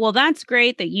like, well, that's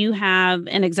great that you have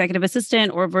an executive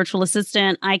assistant or a virtual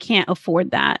assistant. I can't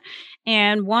afford that.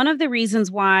 And one of the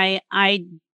reasons why I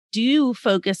do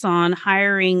focus on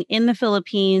hiring in the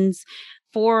Philippines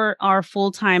for our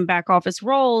full-time back office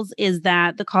roles is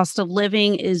that the cost of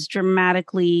living is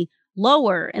dramatically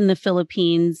lower in the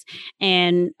Philippines,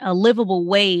 and a livable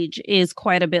wage is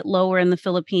quite a bit lower in the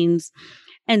Philippines.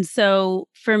 And so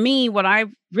for me, what I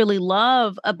really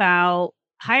love about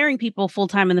hiring people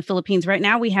full-time in the Philippines, right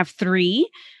now we have 3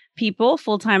 people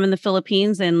full-time in the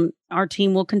Philippines, and our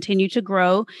team will continue to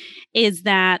grow, is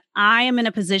that I am in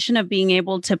a position of being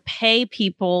able to pay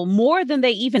people more than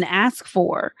they even ask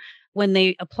for when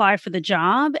they apply for the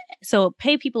job. So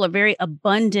pay people a very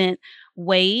abundant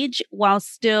wage while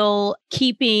still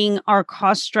keeping our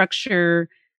cost structure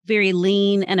very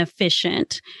lean and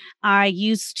efficient. I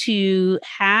used to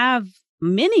have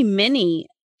many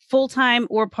full-time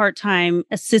or part-time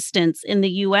assistants in the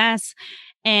US.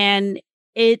 And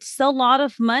it's a lot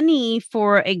of money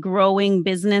for a growing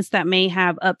business that may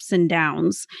have ups and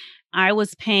downs. I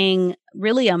was paying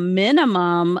really a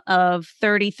minimum of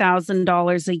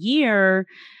 $30,000 a year.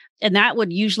 And that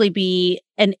would usually be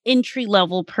an entry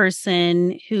level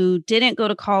person who didn't go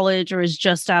to college or is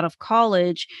just out of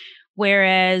college.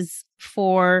 Whereas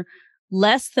for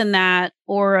less than that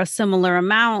or a similar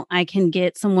amount, I can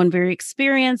get someone very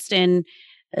experienced and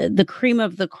the cream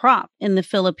of the crop in the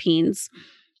Philippines.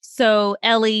 So,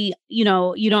 Ellie, you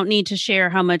don't need to share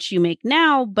how much you make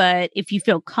now, but if you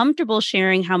feel comfortable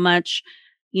sharing how much,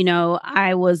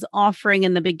 I was offering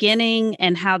in the beginning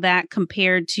and how that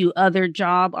compared to other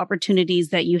job opportunities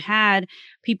that you had,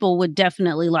 people would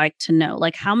definitely like to know.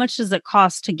 Like, how much does it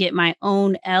cost to get my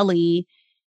own Ellie?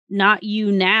 Not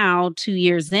you now, 2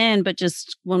 years in, but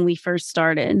just when we first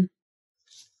started.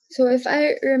 So if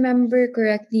I remember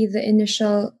correctly, the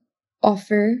initial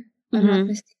offer, I'm not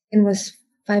mistaken, was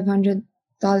 $500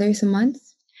 a month.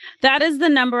 That is the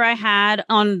number I had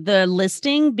on the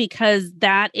listing because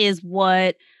that is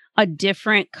what a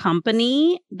different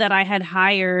company that I had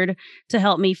hired to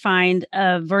help me find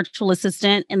a virtual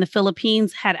assistant in the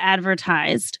Philippines had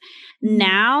advertised.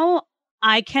 Now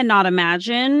I cannot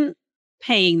imagine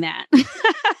paying that.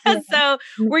 So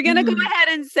we're going to go ahead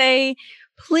and say,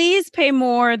 please pay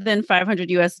more than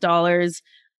 $500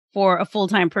 for a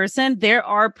full-time person. There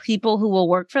are people who will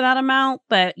work for that amount,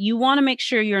 but you want to make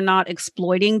sure you're not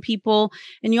exploiting people.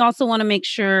 And you also want to make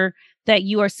sure that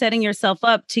you are setting yourself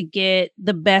up to get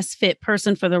the best fit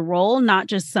person for the role, not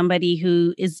just somebody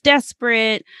who is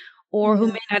desperate or who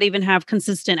may not even have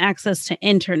consistent access to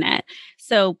internet.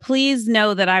 So please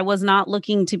know that I was not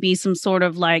looking to be some sort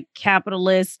of like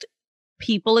capitalist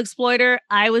people exploiter.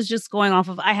 I was just going off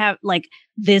of,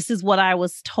 this is what I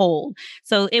was told.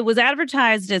 So it was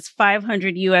advertised as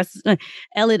 500 US.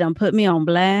 Ellie done put me on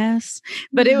blast,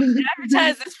 but it was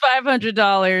advertised as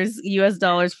 $500 US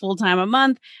dollars full-time a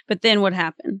month. But then what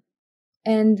happened?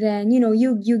 And then,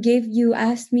 you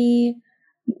asked me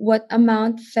what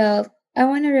amount felt, I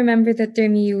want to remember the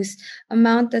term you used,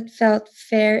 amount that felt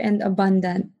fair and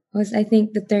abundant was, I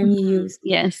think, the term you used.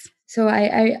 Yes. So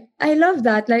I love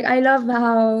that. Like, I love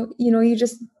how, you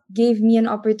just gave me an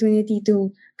opportunity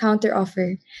to counter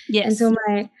offer. Yes. And so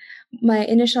my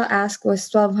initial ask was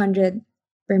 $1,200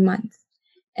 per month.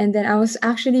 And then I was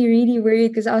actually really worried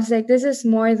because I was like, this is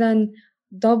more than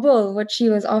double what she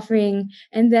was offering.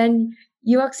 And then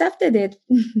you accepted it.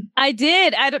 I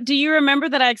did. Do you remember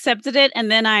that I accepted it? And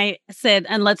then I said,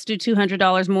 and let's do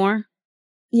 $200 more.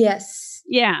 Yes.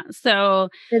 Yeah. So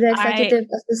for the executive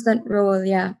assistant role.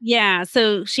 Yeah. Yeah.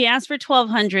 So she asked for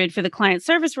 $1,200 for the client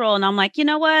service role. And I'm like, you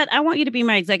know what? I want you to be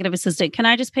my executive assistant. Can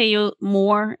I just pay you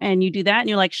more? And you do that. And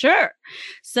you're like, sure.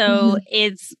 So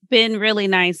it's been really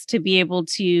nice to be able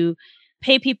to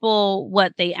pay people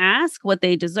what they ask, what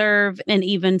they deserve, and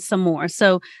even some more.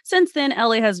 So since then,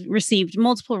 Ellie has received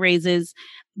multiple raises,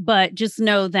 but just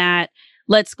know that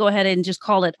let's go ahead and just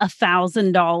call it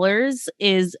 $1,000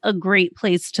 is a great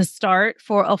place to start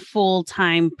for a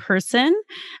full-time person.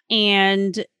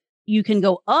 And you can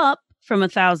go up from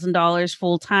 $1,000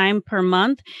 full-time per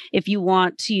month if you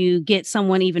want to get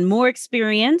someone even more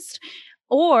experienced.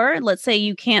 Or let's say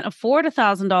you can't afford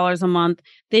 $1,000 a month,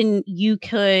 then you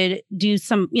could do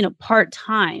some,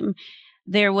 part-time.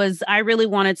 I really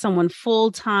wanted someone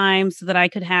full-time so that I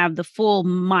could have the full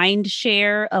mind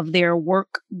share of their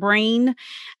work brain.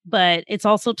 But it's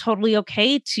also totally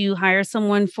okay to hire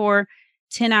someone for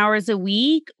 10 hours a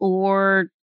week or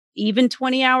even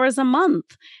 20 hours a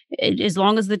month, as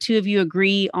long as the two of you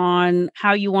agree on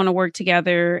how you want to work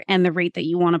together and the rate that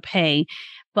you want to pay.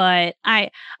 But I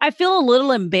feel a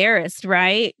little embarrassed,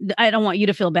 right? I don't want you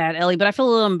to feel bad, Ellie, but I feel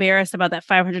a little embarrassed about that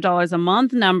 $500 a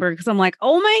month number because I'm like,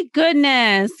 oh my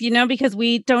goodness, because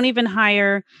we don't even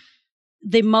hire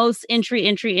the most entry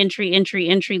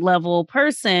level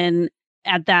person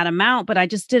at that amount. But I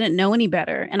just didn't know any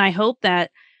better. And I hope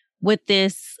that with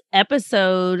this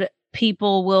episode,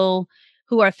 people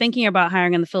who are thinking about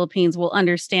hiring in the Philippines will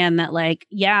understand that,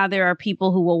 there are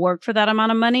people who will work for that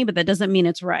amount of money, but that doesn't mean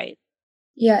it's right.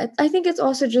 Yeah, I think it's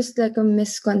also just like a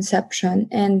misconception.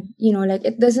 And,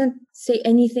 it doesn't say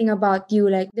anything about you.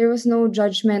 Like, there was no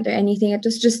judgment or anything. It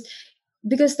was just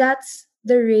because that's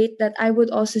the rate that I would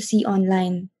also see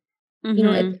online.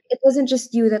 It wasn't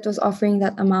just you that was offering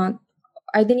that amount.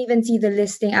 I didn't even see the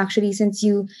listing actually since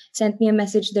you sent me a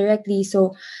message directly.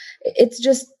 So it's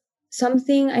just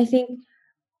something I think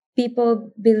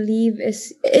people believe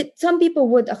some people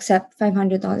would accept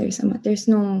 $500 a month. There's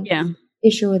no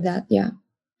issue with that. Yeah.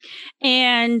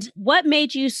 And what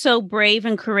made you so brave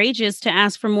and courageous to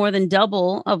ask for more than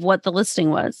double of what the listing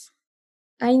was?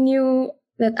 I knew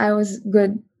that I was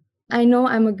good. I know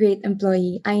I'm a great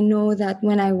employee. I know that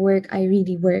when I work, I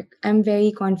really work. I'm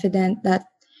very confident that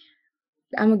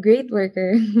I'm a great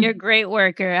worker. You're a great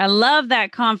worker. I love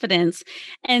that confidence.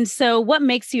 And so, what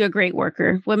makes you a great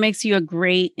worker? What makes you a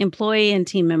great employee and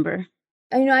team member?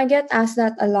 I get asked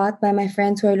that a lot by my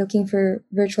friends who are looking for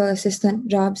virtual assistant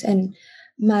jobs, and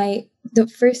the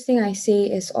first thing I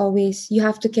say is always you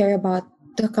have to care about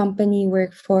the company you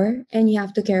work for, and you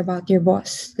have to care about your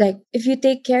boss. Like if you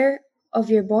take care of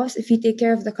your boss, if you take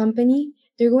care of the company,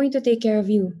 they're going to take care of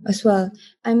you as well.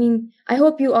 I mean, I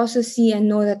hope you also see and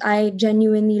know that I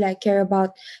genuinely care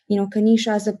about,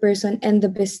 Kanisha as a person and the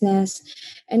business.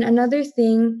 And another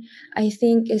thing I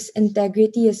think is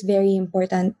integrity is very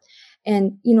important.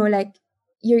 And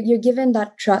you're given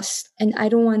that trust, and I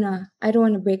don't wanna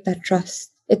break that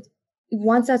trust. It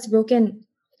Once that's broken,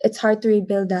 it's hard to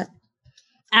rebuild that. So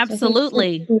I think those are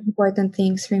Absolutely. two important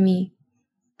things for me.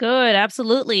 Good.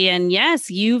 Absolutely. And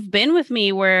yes, you've been with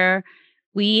me where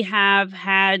we have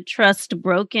had trust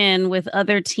broken with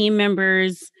other team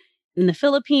members in the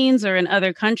Philippines or in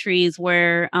other countries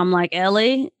where I'm like,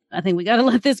 Ellie, I think we got to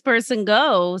let this person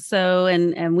go. So,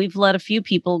 and we've let a few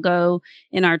people go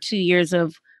in our 2 years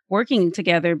of working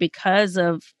together because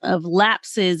of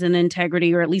lapses in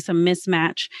integrity or at least a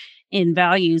mismatch in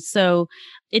values. So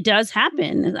it does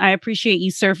happen. I appreciate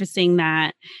you surfacing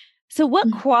that. So what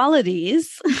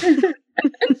qualities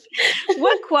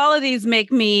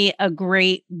make me a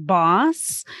great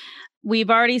boss? We've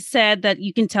already said that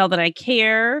you can tell that I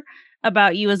care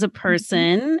about you as a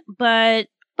person, but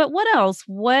what else?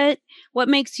 What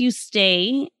makes you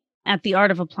stay at the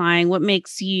art of applying? What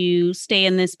makes you stay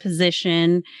in this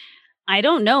position? I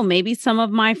don't know. Maybe some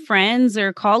of my friends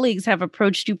or colleagues have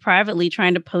approached you privately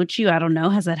trying to poach you. I don't know.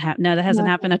 Has that happened? No, that hasn't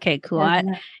No, happened. Okay, cool. that's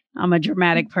not. I'm a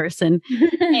dramatic person.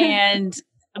 And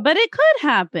but it could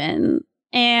happen.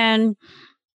 And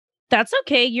that's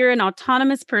okay. You're an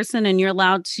autonomous person and you're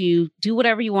allowed to do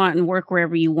whatever you want and work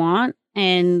wherever you want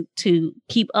and to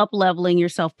keep up leveling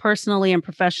yourself personally and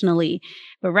professionally.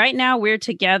 But right now we're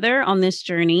together on this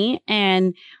journey.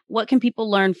 And what can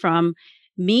people learn from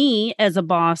me as a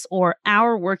boss or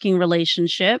our working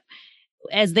relationship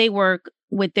as they work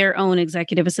with their own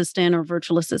executive assistant or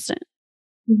virtual assistant?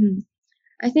 Mhm.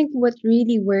 I think what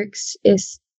really works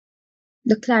is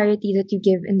the clarity that you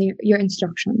give in your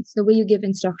instructions. The way you give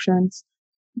instructions,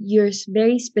 you're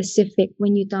very specific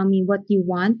when you tell me what you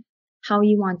want, how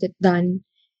you want it done.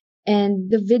 And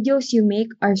the videos you make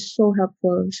are so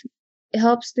helpful. It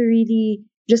helps to really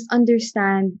just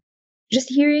understand, just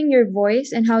hearing your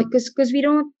voice and how, because we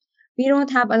don't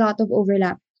have a lot of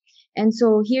overlap. And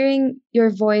so hearing your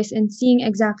voice and seeing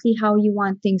exactly how you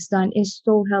want things done is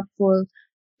so helpful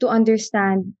to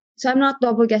understand. So I'm not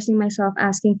double guessing myself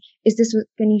asking, is this what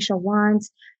Kanisha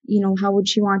wants? How would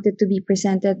she want it to be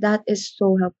presented? That is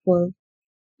so helpful.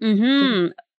 So, Hmm.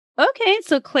 Okay,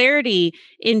 so clarity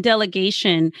in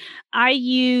delegation. I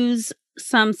use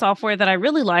some software that I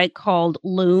really like called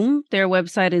Loom. Their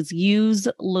website is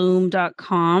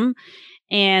useloom.com.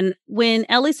 And when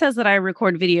Ellie says that I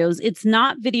record videos, it's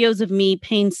not videos of me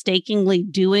painstakingly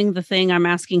doing the thing I'm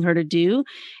asking her to do.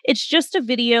 It's just a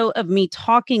video of me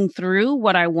talking through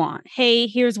what I want. Hey,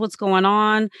 here's what's going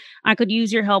on. I could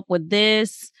use your help with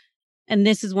this. And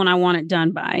this is when I want it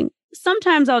done by.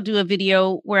 Sometimes I'll do a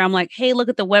video where I'm like, hey, look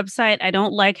at the website. I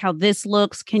don't like how this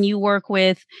looks. Can you work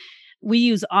with? We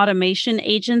use Automation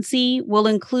Agency. We'll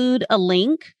include a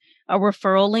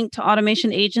referral link to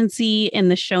Automation Agency in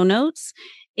the show notes.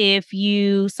 If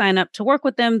you sign up to work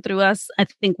with them through us, I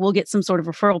think we'll get some sort of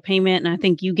referral payment and I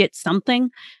think you get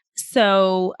something.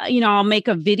 So, I'll make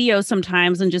a video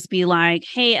sometimes and just be like,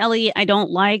 hey, Ellie, I don't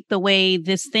like the way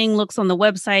this thing looks on the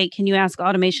website. Can you ask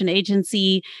Automation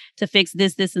Agency to fix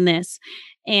this, this, and this?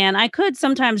 And I could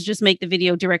sometimes just make the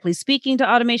video directly speaking to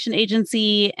Automation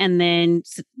Agency and then,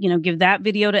 give that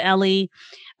video to Ellie.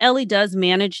 Ellie does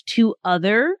manage two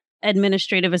other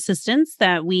administrative assistants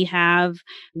that we have.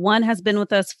 One has been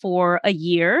with us for a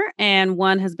year and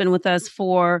one has been with us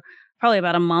for probably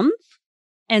about a month.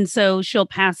 And so she'll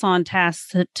pass on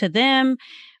tasks to them,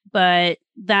 but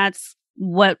that's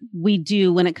what we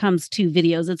do when it comes to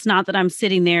videos. It's not that I'm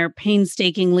sitting there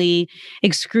painstakingly,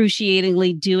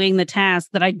 excruciatingly doing the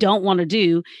task that I don't want to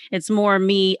do. It's more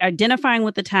me identifying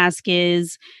what the task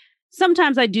is.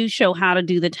 Sometimes I do show how to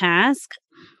do the task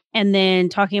and then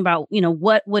talking about,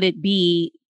 what would it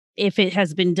be if it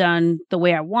has been done the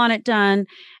way I want it done.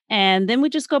 And then we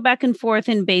just go back and forth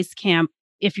in Basecamp.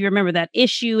 If you remember, that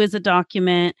issue is a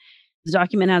document. The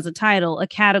document has a title, a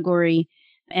category,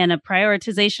 and a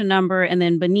prioritization number. And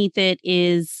then beneath it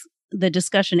is the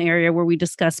discussion area where we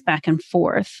discuss back and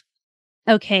forth.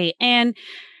 Okay. And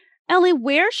Ellie,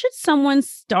 where should someone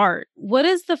start? What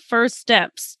is the first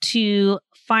steps to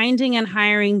finding and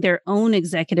hiring their own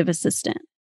executive assistant?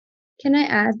 Can I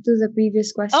add to the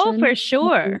previous question? Oh, for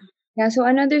sure. Yeah. So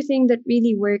another thing that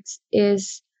really works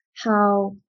is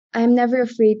how I'm never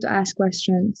afraid to ask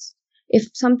questions. If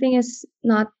something is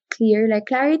not clear, like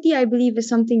clarity, I believe is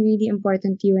something really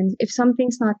important to you. And if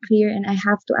something's not clear and I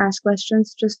have to ask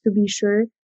questions just to be sure,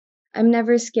 I'm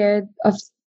never scared of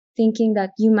thinking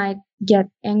that you might get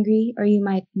angry or you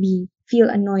might feel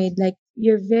annoyed. Like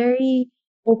you're very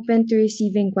open to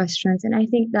receiving questions. And I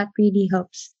think that really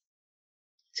helps.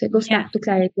 So it goes back to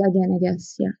clarity again, I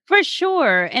guess. Yeah. For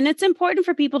sure. And it's important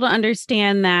for people to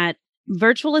understand that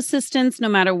virtual assistants, no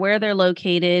matter where they're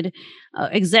located,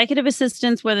 executive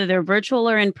assistants, whether they're virtual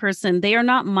or in person, they are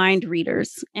not mind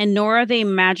readers, and nor are they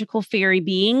magical fairy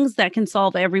beings that can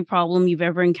solve every problem you've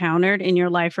ever encountered in your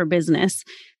life or business.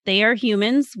 They are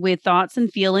humans with thoughts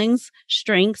and feelings,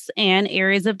 strengths, and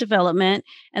areas of development.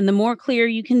 And the more clear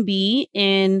you can be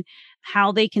in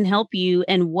how they can help you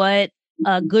and what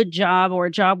a good job or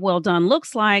a job well done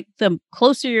looks like, the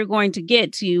closer you're going to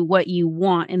get to what you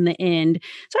want in the end.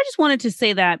 So I just wanted to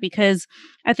say that because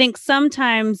I think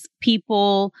sometimes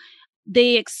people,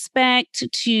 they expect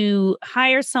to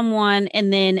hire someone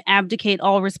and then abdicate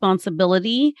all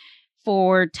responsibility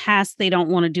for tasks they don't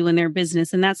want to do in their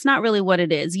business. And that's not really what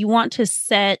it is. You want to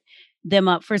set them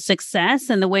up for success.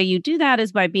 And the way you do that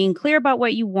is by being clear about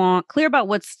what you want, clear about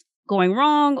what's going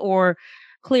wrong, or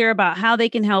clear about how they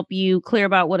can help you, clear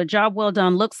about what a job well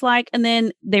done looks like. And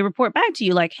then they report back to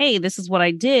you like, hey, this is what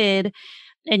I did.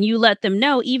 And you let them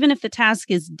know, even if the task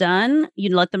is done,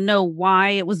 you let them know why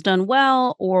it was done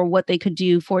well or what they could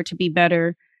do for it to be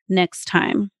better next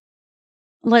time.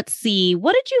 Let's see.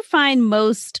 What did you find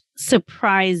most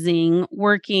surprising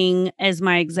working as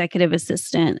my executive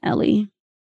assistant, Ellie?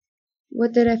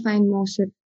 What did I find most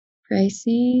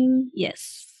surprising?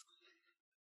 Yes.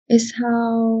 Is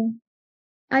how,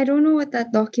 I don't know what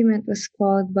that document was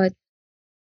called, but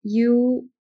you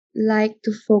like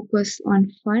to focus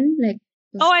on fun.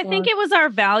 I think it was our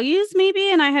values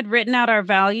maybe. And I had written out our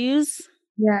values.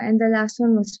 Yeah. And the last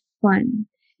one was fun.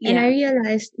 Yeah. And I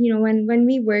realized, when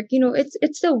we work, it's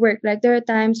still work. Like there are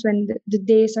times when the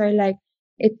days are like,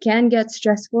 it can get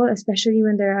stressful, especially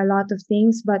when there are a lot of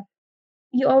things, but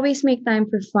you always make time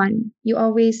for fun. You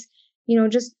always,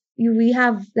 we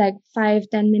have like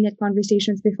 5-10 minute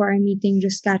conversations before our meeting,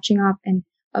 just catching up and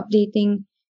updating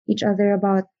each other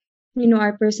about,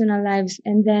 our personal lives.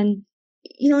 And then,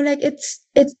 it's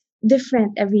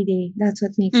different every day. That's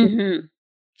what makes it surprising.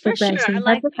 For sure.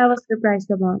 That's what I was surprised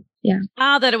about. Yeah.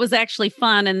 That it was actually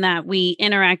fun and that we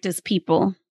interact as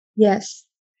people. Yes.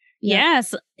 Yeah.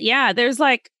 Yes. Yeah. There's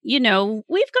we've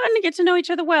gotten to get to know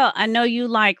each other well. I know you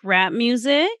like rap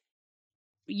music.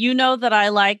 You know that I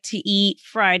like to eat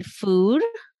fried food.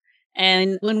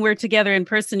 And when we're together in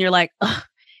person, you're like, oh,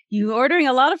 you ordering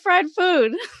a lot of fried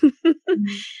food.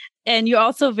 And you're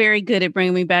also very good at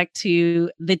bringing me back to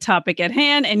the topic at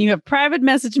hand. And you have private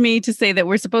messaged me to say that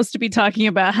we're supposed to be talking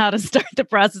about how to start the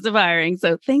process of hiring.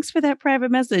 So thanks for that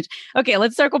private message. Okay,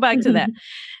 let's circle back to that.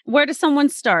 Where does someone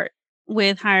start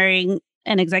with hiring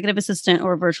an executive assistant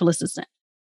or a virtual assistant?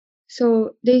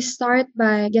 So they start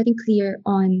by getting clear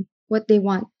on what they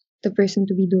want the person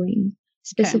to be doing,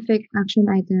 specific action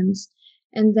items.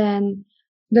 And then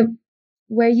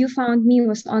where you found me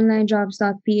was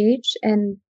onlinejobs.ph,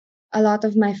 and a lot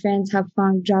of my friends have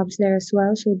found jobs there as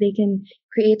well. So they can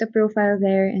create a profile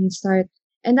there and start.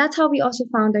 And that's how we also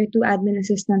found our 2 admin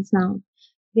assistants now.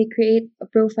 They create a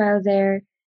profile there.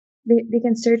 They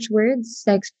can search words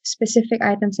like specific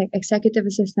items like executive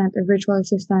assistant or virtual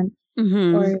assistant,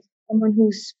 or someone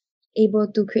who's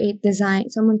able to create design,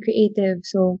 someone creative.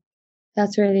 So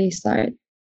that's where they start.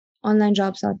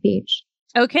 Onlinejobs.ph.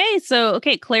 Okay. So,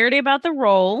 clarity about the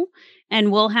role. And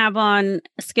we'll have on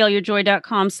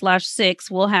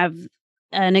scaleyourjoy.com/6, we'll have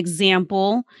an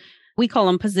example. We call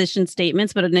them position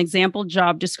statements, but an example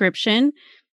job description.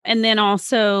 And then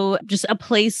also just a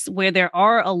place where there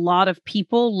are a lot of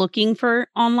people looking for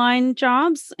online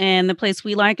jobs. And the place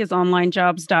we like is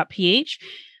onlinejobs.ph.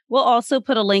 We'll also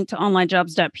put a link to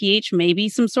onlinejobs.ph, maybe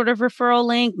some sort of referral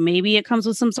link. Maybe it comes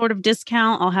with some sort of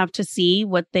discount. I'll have to see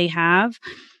what they have.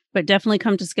 But definitely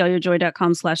come to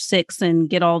scaleyourjoy.com/6 and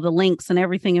get all the links and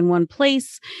everything in one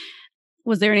place.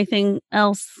 Was there anything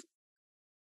else?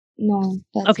 No.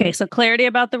 Okay, so clarity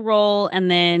about the role, and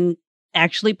then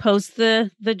actually post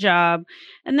the job.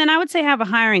 And then I would say have a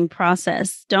hiring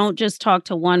process. Don't just talk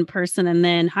to one person and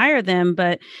then hire them,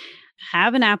 but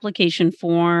have an application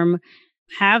form,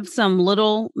 have some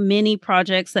little mini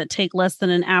projects that take less than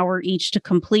an hour each to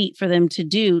complete for them to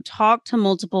do. Talk to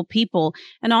multiple people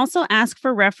and also ask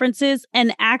for references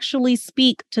and actually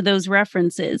speak to those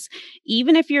references.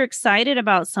 Even if you're excited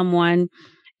about someone,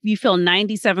 you feel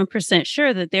 97%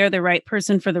 sure that they're the right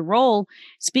person for the role,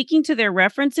 speaking to their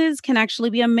references can actually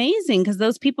be amazing because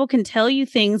those people can tell you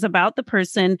things about the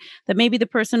person that maybe the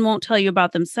person won't tell you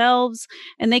about themselves.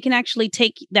 And they can actually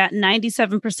take that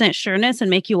 97% sureness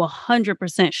and make you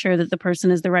 100% sure that the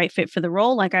person is the right fit for the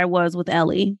role, like I was with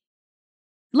Ellie.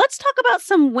 Let's talk about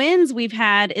some wins we've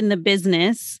had in the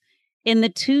business in the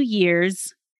 2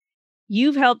 years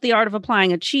you've helped The Art of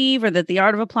Applying achieve, or that The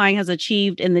Art of Applying has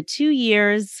achieved in the 2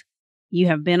 years you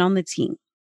have been on the team.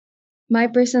 My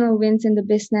personal wins in the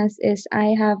business is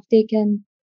I have taken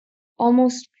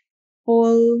almost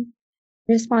full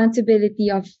responsibility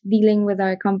of dealing with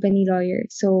our company lawyer.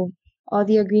 So all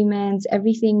the agreements,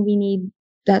 everything we need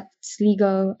that's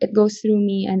legal, it goes through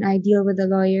me and I deal with the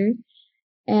lawyer.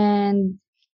 And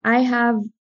I have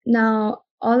now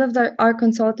all of our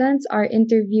consultants are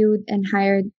interviewed and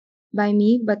hired by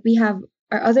me, but we have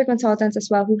our other consultants as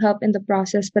well who help in the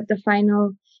process. But the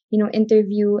final,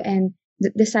 interview and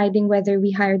deciding whether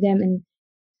we hire them and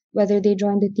whether they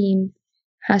join the team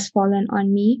has fallen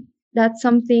on me. That's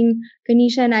something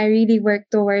Kanisha and I really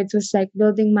worked towards, was like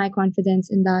building my confidence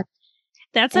in that.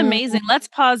 That's amazing. Let's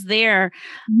pause there.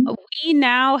 Mhm. We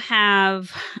now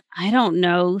have,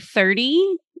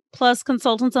 30 plus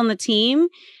consultants on the team.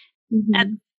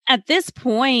 Mhm. At this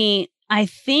point, I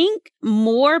think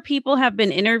more people have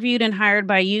been interviewed and hired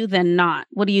by you than not.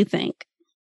 What do you think?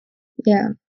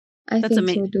 Yeah, I That's think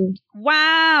amazing. so too.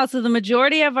 Wow. So the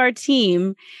majority of our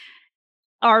team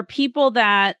are people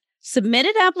that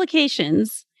submitted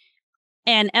applications,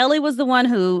 and Ellie was the one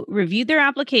who reviewed their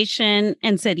application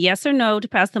and said yes or no to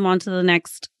pass them on to the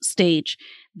next stage.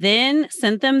 Then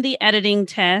sent them the editing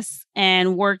tests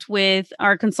and worked with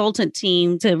our consultant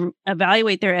team to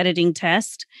evaluate their editing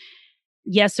test.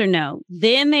 Yes or no.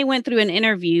 Then they went through an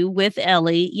interview with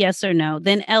Ellie. Yes or no.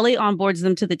 Then Ellie onboards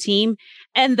them to the team.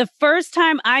 And the first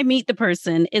time I meet the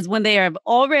person is when they have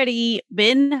already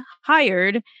been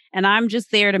hired and I'm just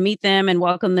there to meet them and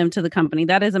welcome them to the company.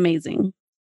 That is amazing.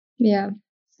 Yeah,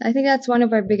 I think that's one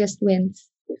of our biggest wins.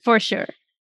 For sure.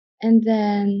 And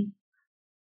then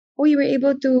we were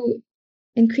able to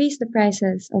increase the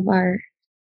prices of our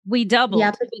We doubled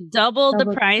the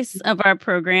doubled. price of our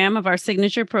program, of our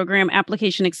signature program,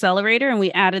 Application Accelerator, and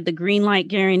we added the Green Light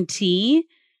Guarantee,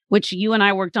 which you and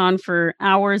I worked on for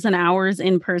hours and hours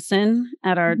in person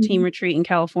at our team retreat in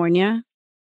California.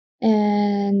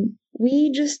 And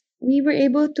we were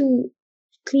able to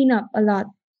clean up a lot.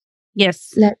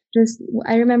 Yes.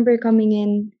 I remember coming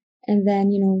in and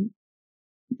then,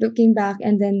 looking back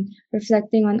and then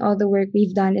reflecting on all the work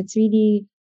we've done.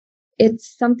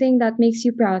 It's something that makes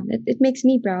you proud. It makes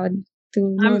me proud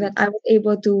to know that I was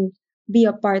able to be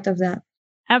a part of that.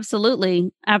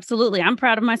 Absolutely. Absolutely. I'm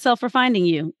proud of myself for finding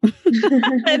you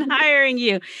and hiring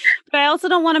you. But I also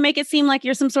don't want to make it seem like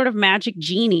you're some sort of magic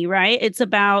genie, right? It's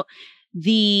about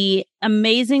the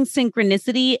amazing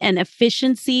synchronicity and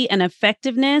efficiency and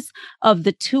effectiveness of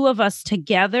the two of us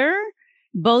together,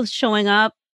 both showing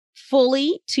up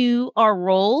fully to our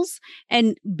roles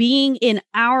and being in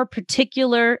our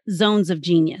particular zones of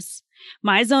genius.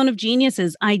 My zone of genius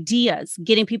is ideas,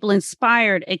 getting people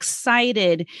inspired,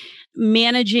 excited,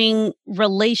 managing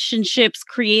relationships,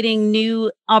 creating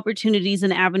new opportunities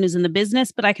and avenues in the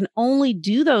business. But I can only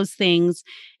do those things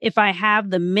if I have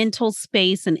the mental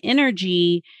space and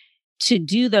energy to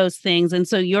do those things. And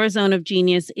so your zone of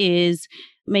genius is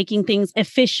making things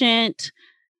efficient,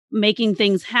 making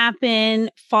things happen,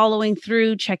 following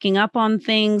through, checking up on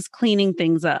things, cleaning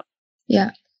things up.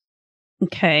 Yeah.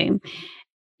 Okay.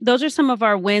 Those are some of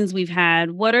our wins we've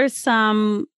had. What are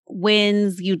some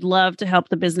wins you'd love to help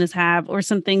the business have, or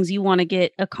some things you want to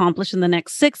get accomplished in the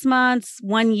next 6 months,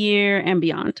 1 year, and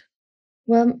beyond?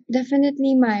 Well,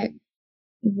 definitely my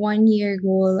 1 year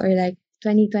goal, or like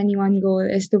 2021 goal,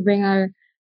 is to bring our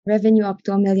revenue up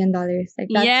to $1 million. Like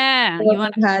that's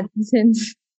what we've had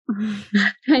since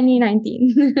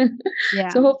 2019. Yeah.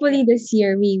 So hopefully this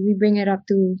year we bring it up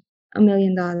to $1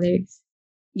 million.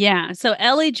 Yeah. So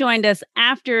Ellie joined us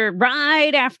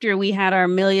right after we had our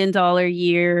 $1 million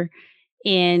year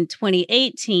in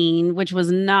 2018, which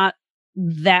was not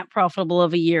that profitable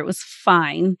of a year. It was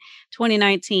fine.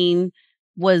 2019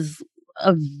 was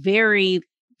a very,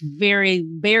 very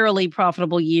barely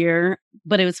profitable year,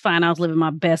 but it was fine. I was living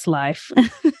my best life.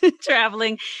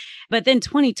 traveling. But then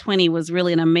 2020 was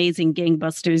really an amazing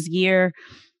gangbusters year.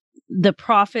 The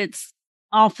profits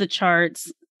off the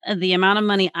charts. The amount of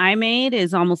money I made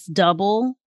is almost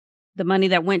double. The money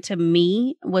that went to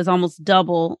me was almost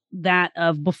double that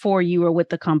of before you were with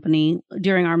the company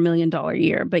during our $1 million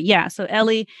year. But yeah, so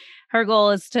Ellie, her goal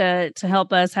is to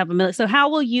help us have $1 million. So how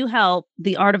will you help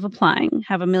The Art of Applying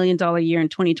have $1 million year in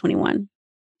 2021?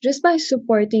 Just by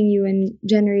supporting you and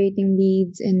generating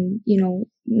leads, and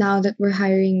now that we're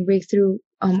hiring breakthrough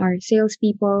our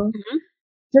salespeople,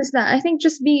 just that, I think,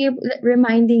 just being able,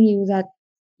 reminding you that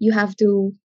you have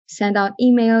to send out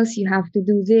emails, you have to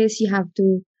do this, you have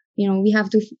to, we have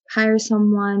to hire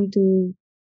someone to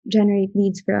generate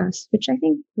leads for us, which I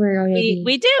think we're already.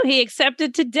 We do. He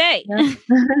accepted today. Yeah.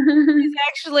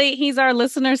 He's our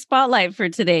listener spotlight for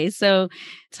today. So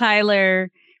Tyler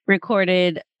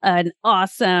recorded an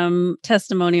awesome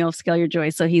testimonial of Scale Your Joy.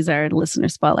 So he's our listener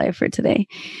spotlight for today.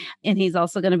 And he's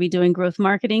also going to be doing growth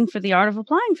marketing for The Art of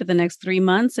Applying for the next 3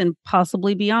 months and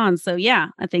possibly beyond. So yeah,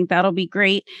 I think that'll be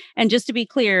great. And just to be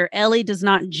clear, Ellie does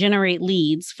not generate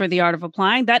leads for The Art of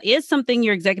Applying. That is something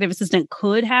your executive assistant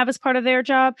could have as part of their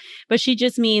job, but she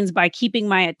just means by keeping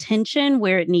my attention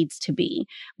where it needs to be,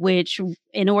 which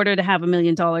in order to have $1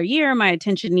 million year, my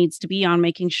attention needs to be on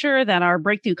making sure that our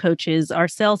breakthrough coaches, our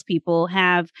salespeople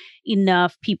have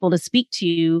enough people to speak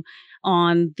to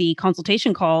on the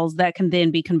consultation calls that can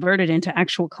then be converted into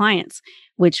actual clients,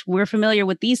 which we're familiar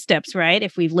with these steps, right?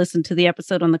 If we've listened to the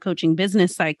episode on the coaching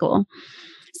business cycle.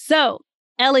 So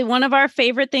Ellie, one of our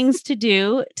favorite things to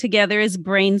do together is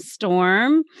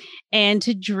brainstorm and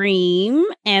to dream.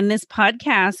 And this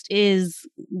podcast is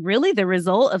really the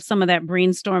result of some of that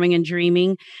brainstorming and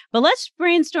dreaming. But let's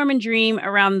brainstorm and dream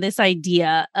around this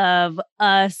idea of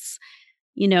us,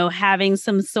 having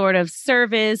some sort of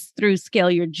service through Scale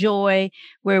Your Joy,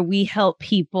 where we help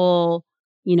people,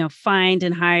 find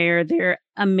and hire their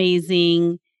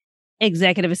amazing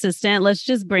executive assistant. Let's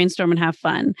just brainstorm and have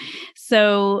fun.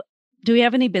 So do we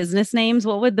have any business names?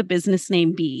 What would the business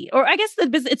name be? Or I guess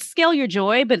it's Scale Your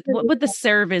Joy, but what would the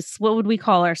service, what would we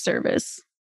call our service?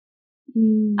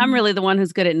 I'm really the one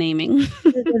who's good at naming. You're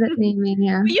good at naming,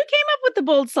 yeah. You came up with the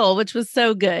Bold Soul, which was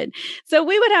so good. So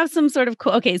we would have some sort of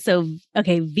cool,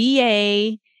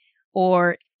 VA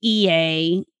or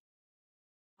EA.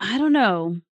 I don't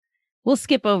know. We'll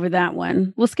skip over that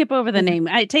one. We'll skip over the name.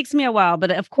 It takes me a while,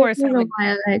 but of course.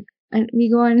 We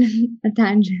go on a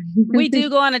tangent. We do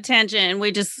go on a tangent.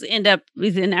 We just end up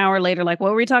with an hour later, like,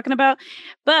 what were we talking about?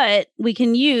 But we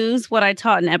can use what I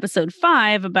taught in episode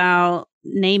 5 about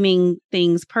naming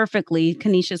things perfectly,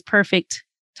 Kanisha's perfect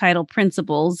title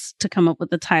principles, to come up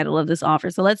with the title of this offer.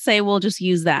 So let's say we'll just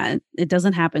use that. It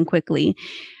doesn't happen quickly.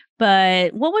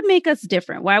 But what would make us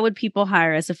different? Why would people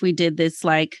hire us if we did this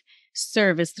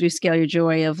service through Scale Your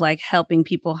Joy of helping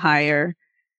people hire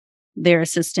their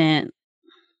assistant?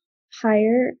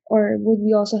 Hire, or would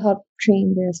we also help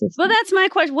train their assistant? Well, that's my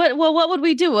question. What would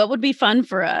we do? What would be fun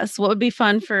for us? What would be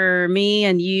fun for me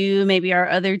and you, maybe our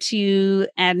other 2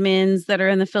 admins that are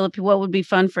in the Philippines? What would be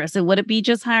fun for us? And would it be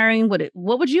just hiring?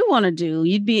 What would you want to do?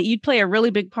 You'd play a really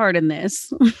big part in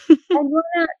this.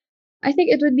 I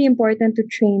think it would be important to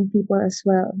train people as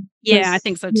well. Yeah, I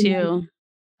think so too.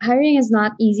 Hiring is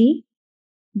not easy,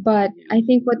 but I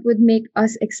think what would make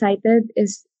us excited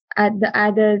is at the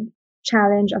added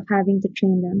challenge of having to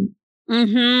train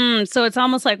them. So it's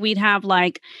almost like we'd have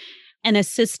an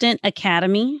assistant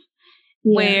academy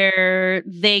where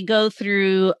they go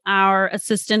through our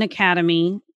assistant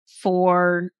academy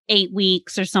for 8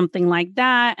 weeks or something like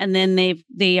that, and then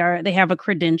they have a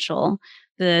credential,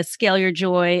 the Scale Your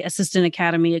Joy Assistant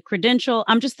Academy, a credential.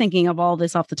 I'm just thinking of all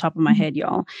this off the top of my head,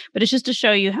 y'all, but it's just to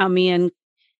show you how me and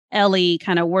Ellie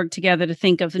kind of work together to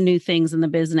think of new things in the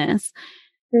business.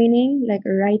 Training, like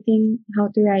writing, how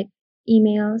to write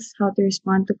emails, how to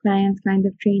respond to clients kind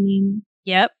of training.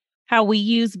 Yep. How we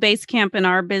use Basecamp in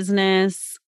our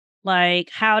business, like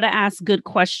how to ask good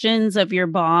questions of your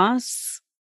boss,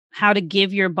 how to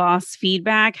give your boss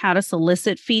feedback, how to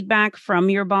solicit feedback from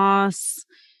your boss,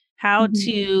 how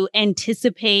to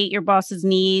anticipate your boss's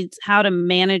needs, how to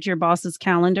manage your boss's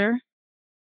calendar.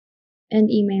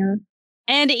 And email.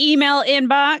 And email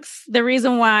inbox. The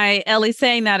reason why Ellie's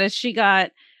saying that is she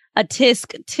got a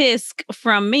tisk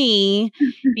from me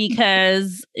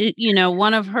because,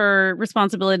 one of her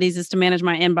responsibilities is to manage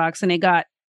my inbox, and it got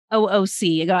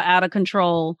OOC. It got out of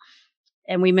control,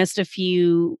 and we missed a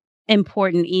few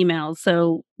important emails.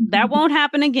 So that won't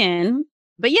happen again.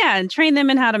 But yeah, and train them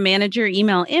in how to manage your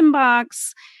email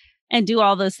inbox and do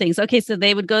all those things. Okay, so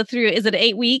they would go through, is it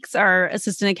 8 weeks, our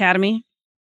Assistant Academy?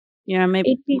 Yeah,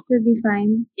 maybe 8 weeks would be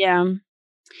fine. Yeah.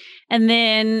 And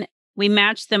then we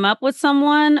match them up with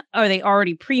someone, or are they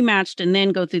already pre-matched and then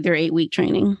go through their 8-week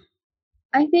training?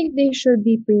 I think they should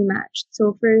be pre-matched.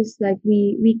 So first, like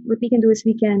we what we can do is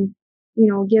we can,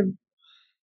 give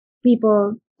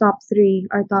people our top three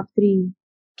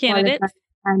Candidates? qualified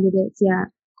candidates, yeah.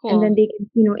 Cool. And then they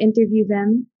can, interview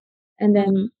them and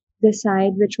then Mm-hmm.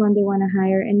 decide which one they want to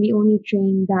hire, and we only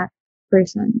train that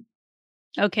person.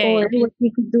 Okay. Or what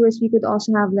we could do is we could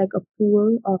also have like a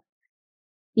pool of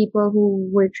people who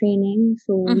were training,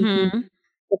 so we can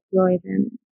deploy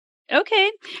them.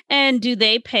 Okay. And do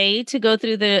they pay to go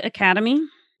through the academy?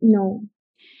 No.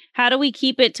 How do we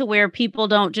keep it to where people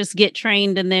don't just get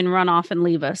trained and then run off and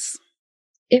leave us?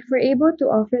 If we're able to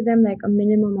offer them like a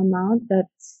minimum amount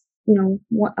that's,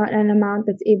 an amount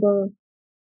that's able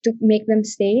to make them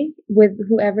stay with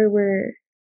whoever we're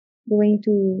going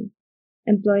to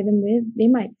employ them with, they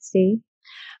might stay.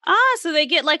 So they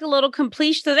get like a little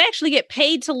completion. So they actually get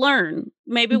paid to learn.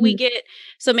 Maybe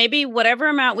maybe whatever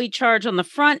amount we charge on the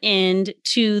front end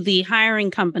to the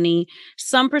hiring company,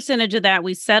 some percentage of that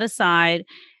we set aside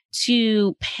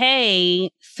to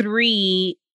pay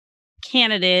 3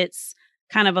 candidates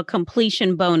kind of a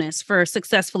completion bonus for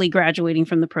successfully graduating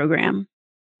from the program.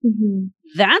 Mm-hmm.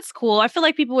 That's cool. I feel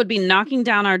like people would be knocking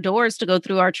down our doors to go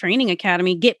through our training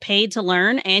academy, get paid to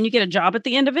learn, and you get a job at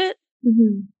the end of it.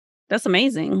 Mm-hmm. That's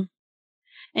amazing.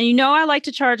 And I like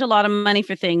to charge a lot of money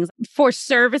for things. For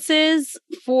services,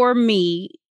 for me,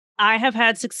 I have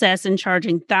had success in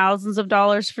charging thousands of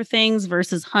dollars for things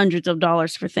versus hundreds of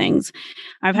dollars for things.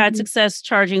 I've had success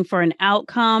charging for an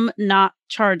outcome, not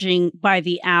charging by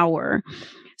the hour.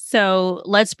 So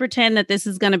let's pretend that this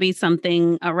is going to be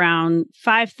something around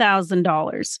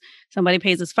 $5,000. Somebody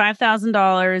pays us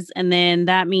 $5,000, and then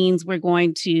that means we're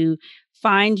going to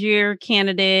find your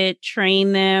candidate,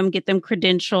 train them, get them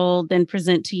credentialed, then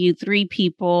present to you 3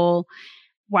 people.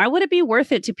 Why would it be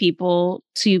worth it to people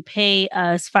to pay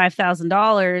us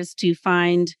 $5,000 to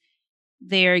find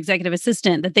their executive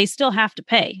assistant that they still have to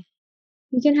pay?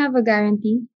 We can have a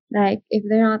guarantee. Like if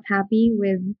they're not happy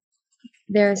with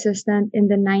their assistant in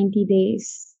the 90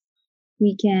 days,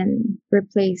 we can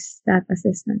replace that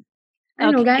assistant.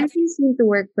 I know guarantees seem to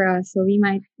work for us, so we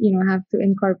might, have to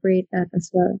incorporate that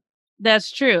as well.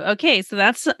 That's true. Okay.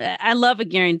 So I love a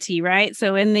guarantee, right?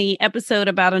 So in the episode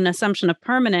about an assumption of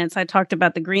permanence, I talked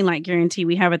about the green light guarantee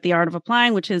we have at The Art of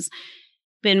Applying, which has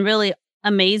been really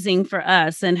amazing for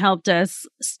us and helped us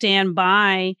stand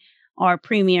by our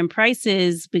premium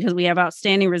prices because we have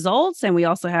outstanding results and we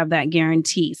also have that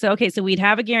guarantee. So, so we'd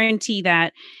have a guarantee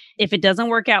that if it doesn't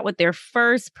work out with their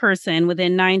first person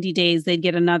within 90 days, they'd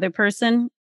get another person,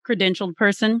 credentialed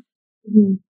person.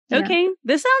 Mm-hmm. Yeah. Okay.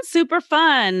 This sounds super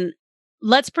fun.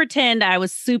 Let's pretend I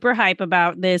was super hype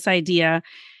about this idea.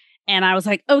 And I was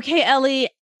like, okay, Ellie,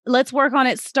 let's work on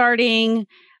it starting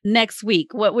next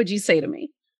week. What would you say to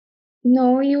me?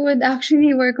 No, you would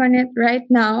actually work on it right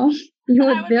now. You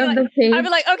would build the page. I'd be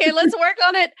like, okay, let's work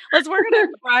on it. Let's work on it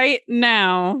right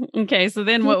now. Okay, so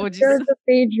then what would you build the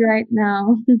page right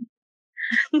now?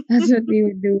 That's what we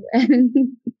would do.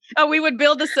 We would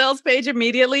build the sales page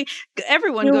immediately.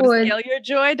 Everyone go to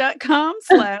scaleyourjoy.com/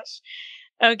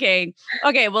 Okay.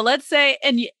 Well, let's say,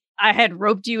 and I had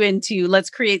roped you into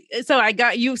let's create. So I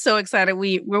got you so excited.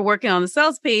 We're working on the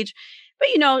sales page,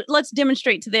 but let's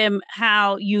demonstrate to them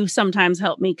how you sometimes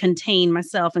help me contain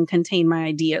myself and contain my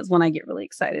ideas when I get really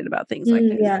excited about things like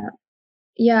this.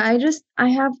 Yeah. I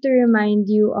have to remind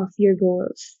you of your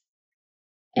goals.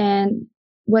 And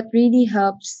what really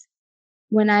helps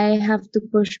when I have to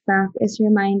push back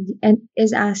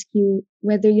is ask you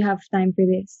whether you have time for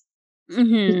this.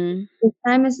 Mm-hmm.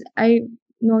 I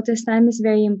noticed time is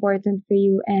very important for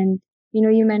you. And,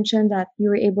 you mentioned that you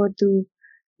were able to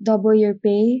double your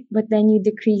pay, but then you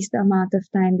decrease the amount of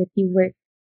time that you work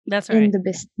in the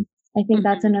business. I think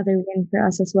that's another win for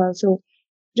us as well. So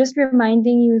just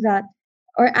reminding you that,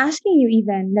 or asking you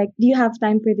even, like, do you have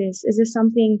time for this? Is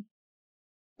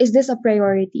this a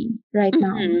priority right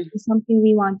now? Is this something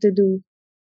we want to do?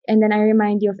 And then I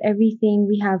remind you of everything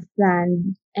we have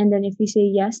planned. And then if we say,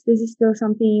 yes, this is still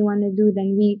something you want to do,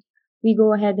 then we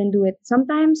go ahead and do it.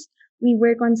 Sometimes we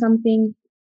work on something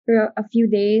for a few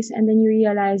days and then you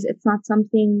realize it's not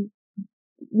something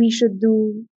we should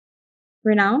do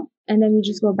for now. And then we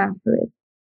just go back to it.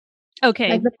 Okay.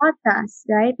 Like the podcast,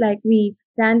 right? Like we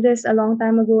planned this a long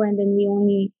time ago and then we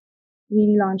only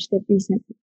really launched it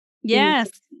recently. Yes.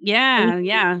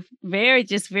 Yeah. Very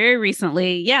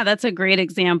recently. Yeah, that's a great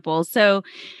example. So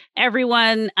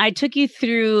everyone, I took you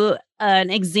through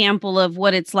an example of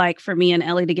what it's like for me and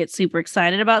Ellie to get super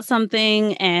excited about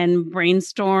something and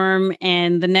brainstorm.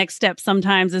 And the next step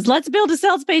sometimes is let's build a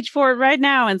sales page for it right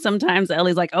now. And sometimes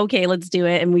Ellie's like, okay, let's do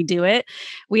it. And we do it.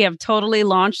 We have totally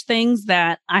launched things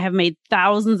that I have made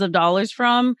thousands of dollars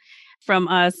from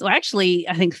us. Well, actually,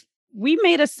 I think we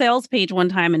made a sales page one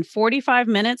time in 45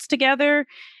 minutes together,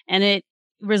 and it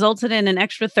resulted in an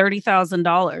extra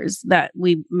 $30,000 that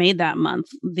we made that month.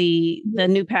 The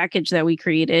new package that we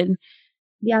created.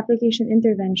 The application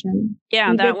intervention.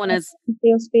 Yeah, that one is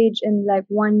sales page in like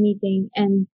one meeting,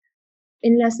 and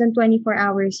in less than 24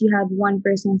 hours, you had one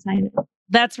person sign up.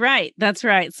 That's right. That's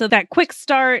right. So that quick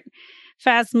start,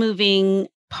 fast moving,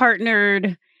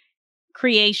 partnered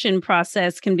creation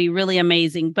process can be really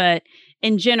amazing. But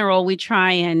in general, we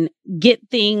try and get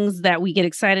things that we get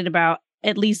excited about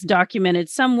at least documented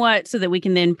somewhat so that we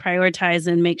can then prioritize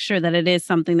and make sure that it is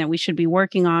something that we should be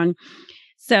working on.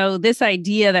 So this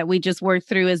idea that we just worked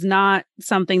through is not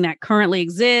something that currently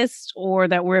exists or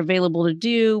that we're available to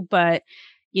do. But,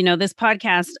 you know, this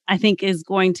podcast, I think, is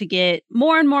going to get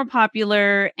more and more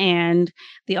popular, and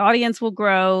the audience will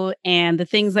grow, and the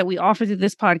things that we offer through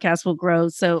this podcast will grow.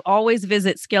 So always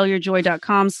visit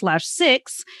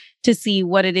scaleyourjoy.com/6 to see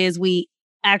what it is we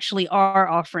actually are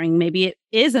offering. Maybe it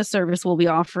is a service we'll be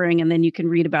offering, and then you can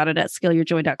read about it at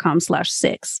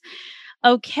scaleyourjoy.com/6.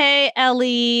 Okay,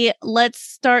 Ellie, let's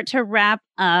start to wrap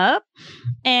up.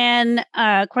 And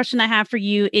a question I have for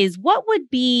you is, what would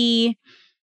be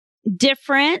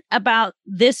different about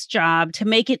this job to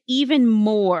make it even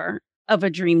more of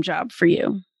a dream job for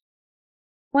you?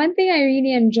 One thing I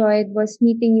really enjoyed was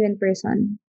meeting you in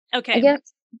person. Okay. I guess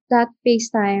that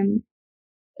FaceTime,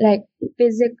 like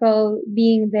physical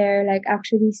being there, like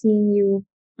actually seeing you,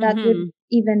 that would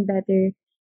even better.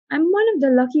 I'm one of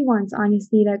the lucky ones,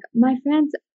 honestly. Like my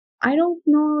friends, I don't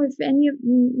know if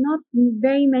not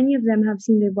very many of them have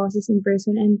seen their bosses in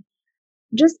person, and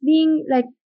just being like,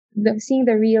 seeing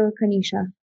the real Kanisha.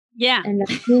 Yeah. And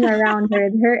like, being around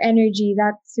her energy,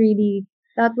 that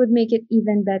would make it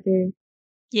even better.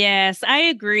 Yes, I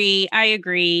agree.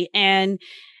 And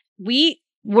we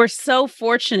were so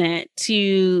fortunate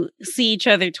to see each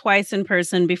other twice in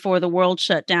person before the world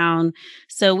shut down.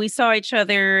 So we saw each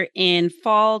other in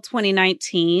fall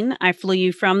 2019. I flew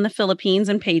you from the Philippines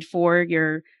and paid for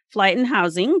your flight and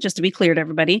housing, just to be clear to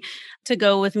everybody, to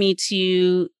go with me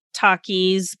to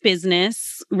Taki's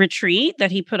business retreat that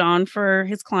he put on for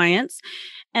his clients.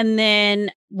 And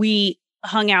then we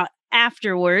hung out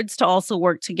afterwards to also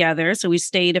work together. So we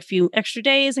stayed a few extra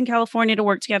days in California to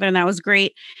work together, and that was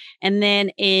great. And then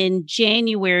in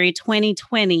January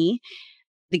 2020,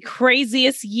 the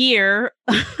craziest year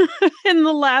in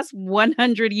the last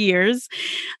 100 years,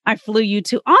 I flew you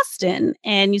to Austin,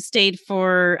 and you stayed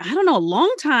for, I don't know, a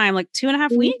long time, like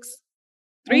 2.5 weeks,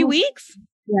 3 weeks.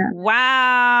 Yeah.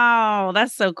 Wow.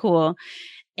 That's so cool.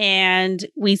 And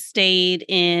we stayed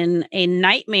in a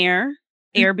nightmare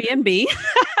Airbnb.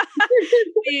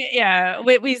 Yeah,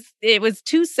 it was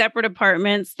 2 separate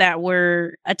apartments that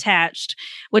were attached,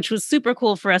 which was super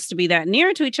cool for us to be that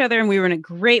near to each other. And we were in a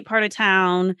great part of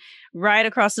town, right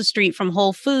across the street from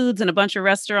Whole Foods and a bunch of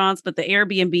restaurants. But the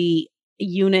Airbnb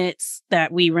units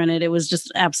that we rented, it was just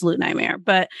an absolute nightmare.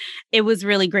 But it was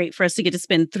really great for us to get to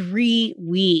spend 3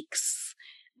 weeks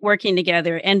working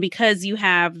together. And because you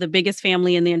have the biggest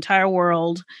family in the entire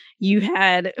world, you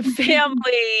had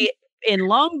family in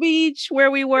Long Beach where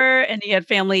we were, and you had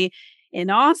family in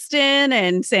Austin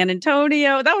and San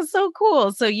Antonio. That was so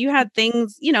cool. So you had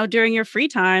things, you know, during your free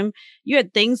time, you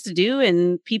had things to do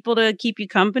and people to keep you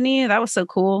company. That was so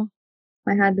cool.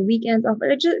 I had the weekends off.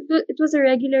 It was a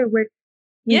regular work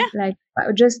week, like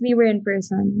just we were in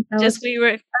person. That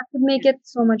would make it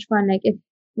so much fun. Like if,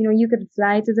 you know, you could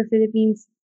fly to the Philippines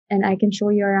and I can show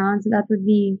you around. So that would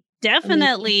be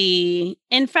definitely amazing.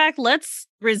 In fact, let's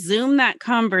resume that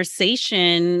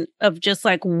conversation of just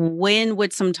like, when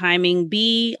would some timing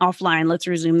be offline? Let's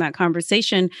resume that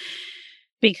conversation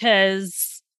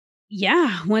because,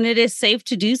 yeah, when it is safe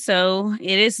to do so,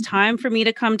 it is time for me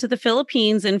to come to the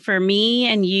Philippines and for me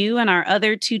and you and our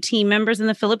other 2 team members in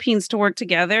the Philippines to work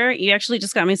together. You actually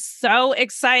just got me so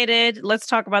excited. Let's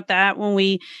talk about that when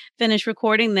we finish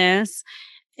recording this.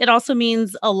 It also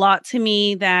means a lot to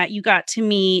me that you got to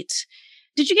meet.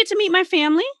 Did you get to meet my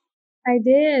family? I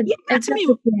did. You got to meet.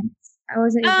 I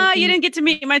wasn't. You didn't get to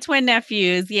meet my twin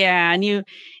nephews. Yeah, and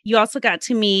you also got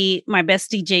to meet my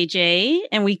bestie JJ,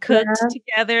 and we cooked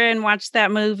together and watched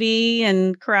that movie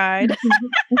and cried.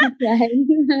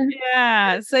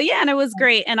 Yeah. So yeah, and it was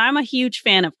great. And I'm a huge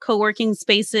fan of co-working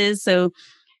spaces. So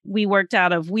we worked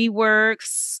out of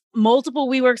WeWorks, multiple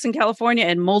WeWorks in California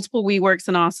and multiple WeWorks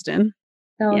in Austin.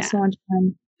 That was Yeah. so much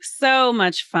fun. So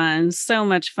much fun. So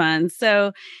much fun.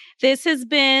 So this has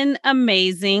been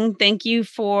amazing. Thank you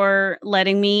for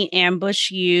letting me ambush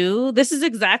you. This is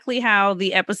exactly how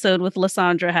the episode with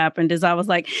Lysandra happened, is I was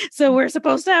like, so we're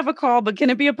supposed to have a call, but can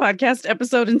it be a podcast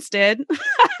episode instead?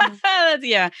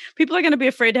 Yeah. People are going to be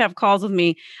afraid to have calls with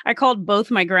me. I called both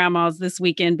my grandmas this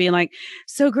weekend being like,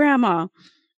 so grandma,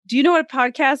 do you know what a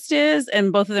podcast is?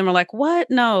 And both of them are like, what?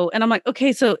 No. And I'm like,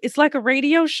 okay, so it's like a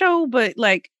radio show, but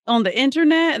like on the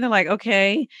internet. And they're like,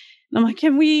 okay. And I'm like,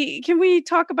 can we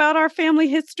talk about our family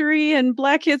history and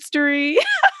Black history?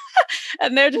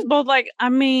 And they're just both like, I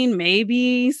mean,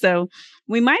 maybe. So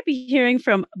we might be hearing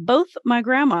from both my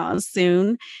grandmas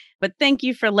soon. But thank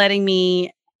you for letting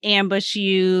me ambush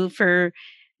you, for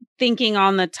thinking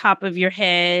on the top of your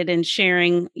head and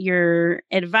sharing your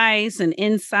advice and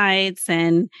insights.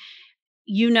 And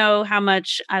you know how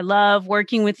much I love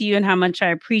working with you and how much I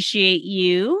appreciate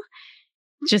you.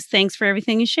 Just thanks for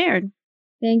everything you shared.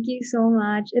 Thank you so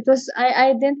much. It was,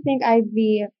 I didn't think I'd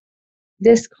be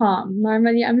this calm.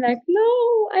 Normally I'm like,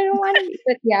 no, I don't want to be.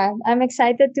 But yeah, I'm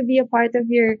excited to be a part of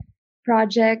your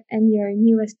project and your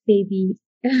newest baby.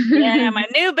 Yeah, my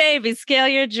new baby, Scale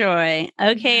Your Joy.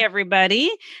 Okay,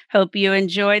 everybody. Hope you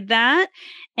enjoyed that.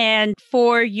 And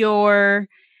for your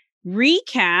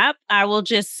recap, I will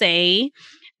just say,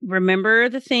 remember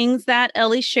the things that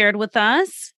Ellie shared with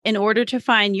us. In order to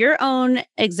find your own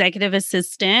executive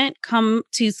assistant, come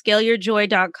to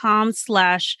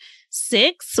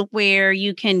scaleyourjoy.com/6, where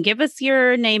you can give us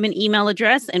your name and email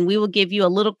address, and we will give you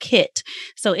a little kit.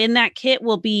 So in that kit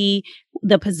will be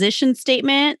the position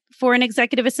statement for an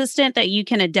executive assistant that you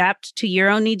can adapt to your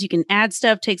own needs. You can add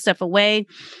stuff, take stuff away.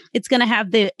 It's going to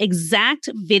have the exact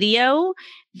video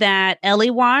that Ellie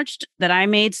watched that I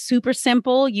made super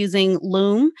simple using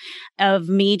Loom, of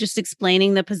me just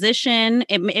explaining the position.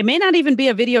 It may not even be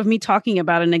a video of me talking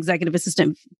about an executive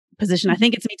assistant position. I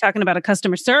think it's me talking about a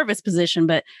customer service position,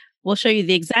 but we'll show you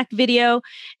the exact video.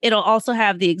 It'll also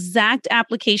have the exact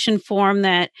application form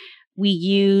that we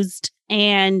used.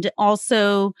 And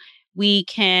also we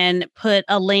can put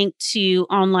a link to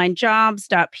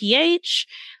onlinejobs.ph,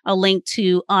 a link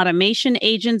to Automation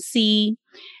Agency,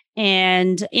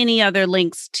 and any other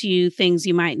links to things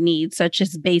you might need, such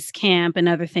as Basecamp and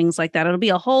other things like that. It'll be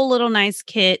a whole little nice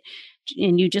kit,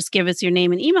 and you just give us your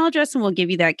name and email address, and we'll give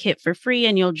you that kit for free,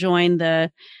 and you'll join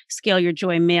the Scale Your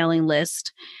Joy mailing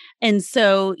list. And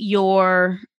so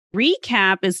your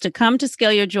recap is to come to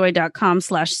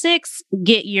scaleyourjoy.com/6,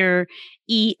 get your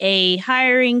EA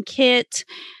hiring kit,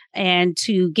 and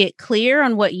to get clear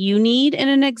on what you need in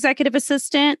an executive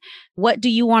assistant. What do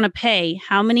you want to pay?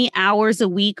 How many hours a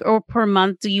week or per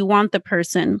month do you want the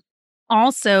person?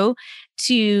 Also,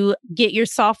 to get your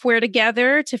software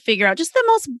together, to figure out just the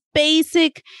most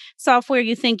basic software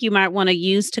you think you might want to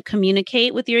use to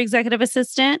communicate with your executive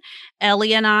assistant.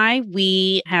 Ellie and I,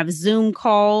 we have Zoom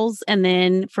calls. And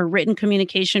then for written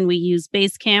communication, we use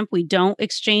Basecamp. We don't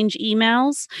exchange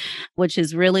emails, which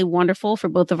is really wonderful for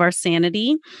both of our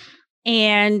sanity.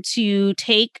 And to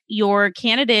take your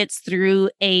candidates through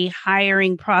a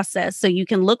hiring process. So you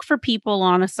can look for people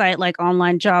on a site like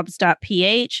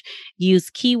onlinejobs.ph, use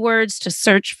keywords to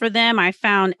search for them. I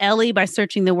found Ellie by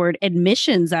searching the word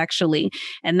admissions, actually.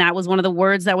 And that was one of the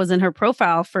words that was in her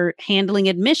profile for handling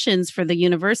admissions for the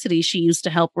university she used to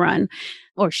help run.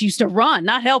 Or she used to run,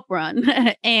 not help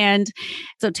run. And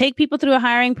so take people through a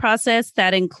hiring process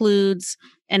that includes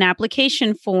an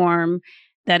application form,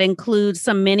 that includes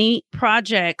some mini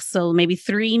projects. So maybe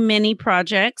 3 mini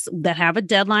projects that have a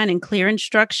deadline and clear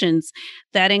instructions.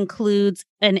 That includes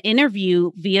an interview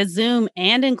via Zoom,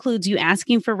 and includes you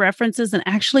asking for references and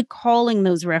actually calling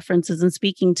those references and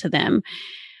speaking to them.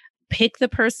 Pick the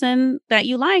person that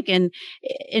you like. And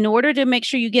in order to make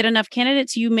sure you get enough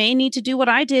candidates, you may need to do what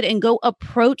I did and go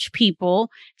approach people,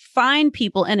 find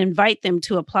people, and invite them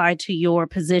to apply to your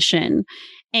position.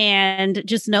 And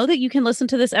just know that you can listen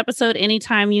to this episode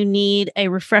anytime you need a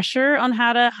refresher on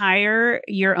how to hire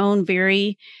your own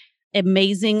very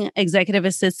amazing executive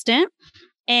assistant.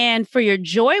 And for your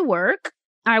joy work,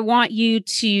 I want you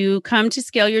to come to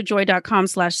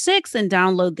scaleyourjoy.com/6 and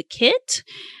download the kit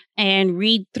and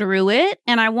read through it.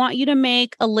 And I want you to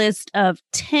make a list of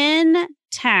 10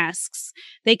 tasks.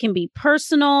 They can be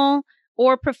personal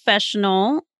or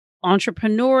professional,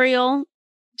 entrepreneurial,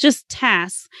 just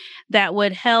tasks that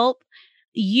would help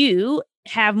you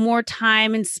have more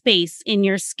time and space in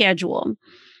your schedule.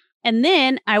 And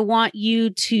then I want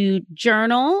you to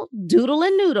journal, doodle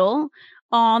and noodle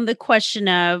on the question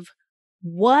of,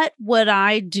 what would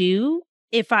I do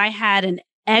if I had an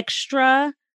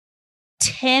extra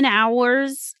 10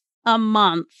 hours a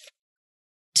month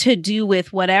to do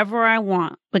with whatever I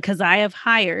want because I have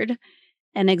hired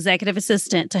an executive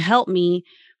assistant to help me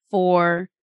for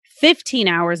 15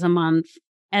 hours a month.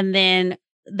 And then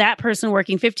that person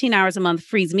working 15 hours a month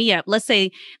frees me up. Let's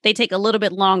say they take a little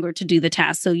bit longer to do the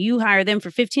task. So you hire them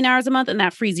for 15 hours a month and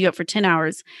that frees you up for 10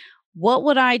 hours. What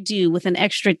would I do with an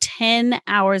extra 10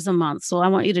 hours a month? So I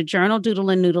want you to journal, doodle,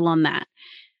 and noodle on that.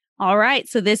 All right.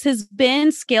 So this has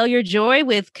been Scale Your Joy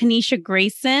with Kanisha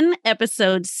Grayson,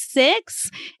 episode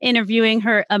 6, interviewing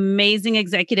her amazing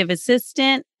executive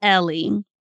assistant, Ellie.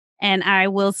 And I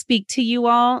will speak to you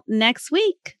all next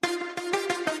week.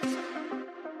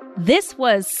 This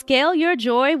was Scale Your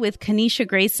Joy with Kanisha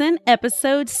Grayson,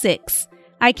 episode 6.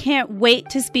 I can't wait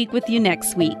to speak with you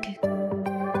next week.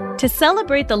 To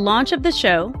celebrate the launch of the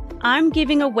show, I'm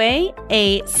giving away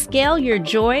a Scale Your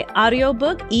Joy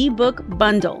audiobook ebook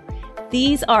bundle.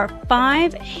 These are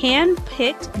 5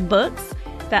 hand-picked books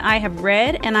that I have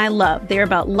read and I love. They're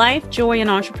about life, joy, and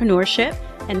entrepreneurship,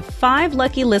 and 5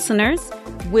 lucky listeners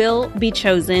will be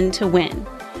chosen to win.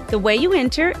 The way you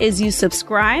enter is you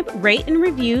subscribe, rate, and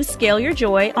review Scale Your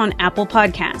Joy on Apple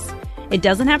Podcasts. It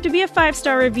doesn't have to be a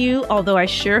 5-star review, although I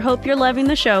sure hope you're loving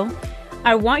the show.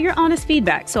 I want your honest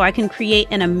feedback so I can create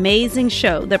an amazing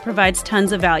show that provides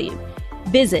tons of value.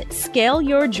 Visit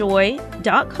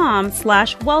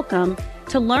scaleyourjoy.com/welcome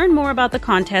to learn more about the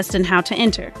contest and how to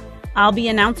enter. I'll be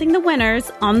announcing the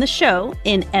winners on the show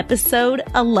in episode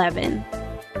 11.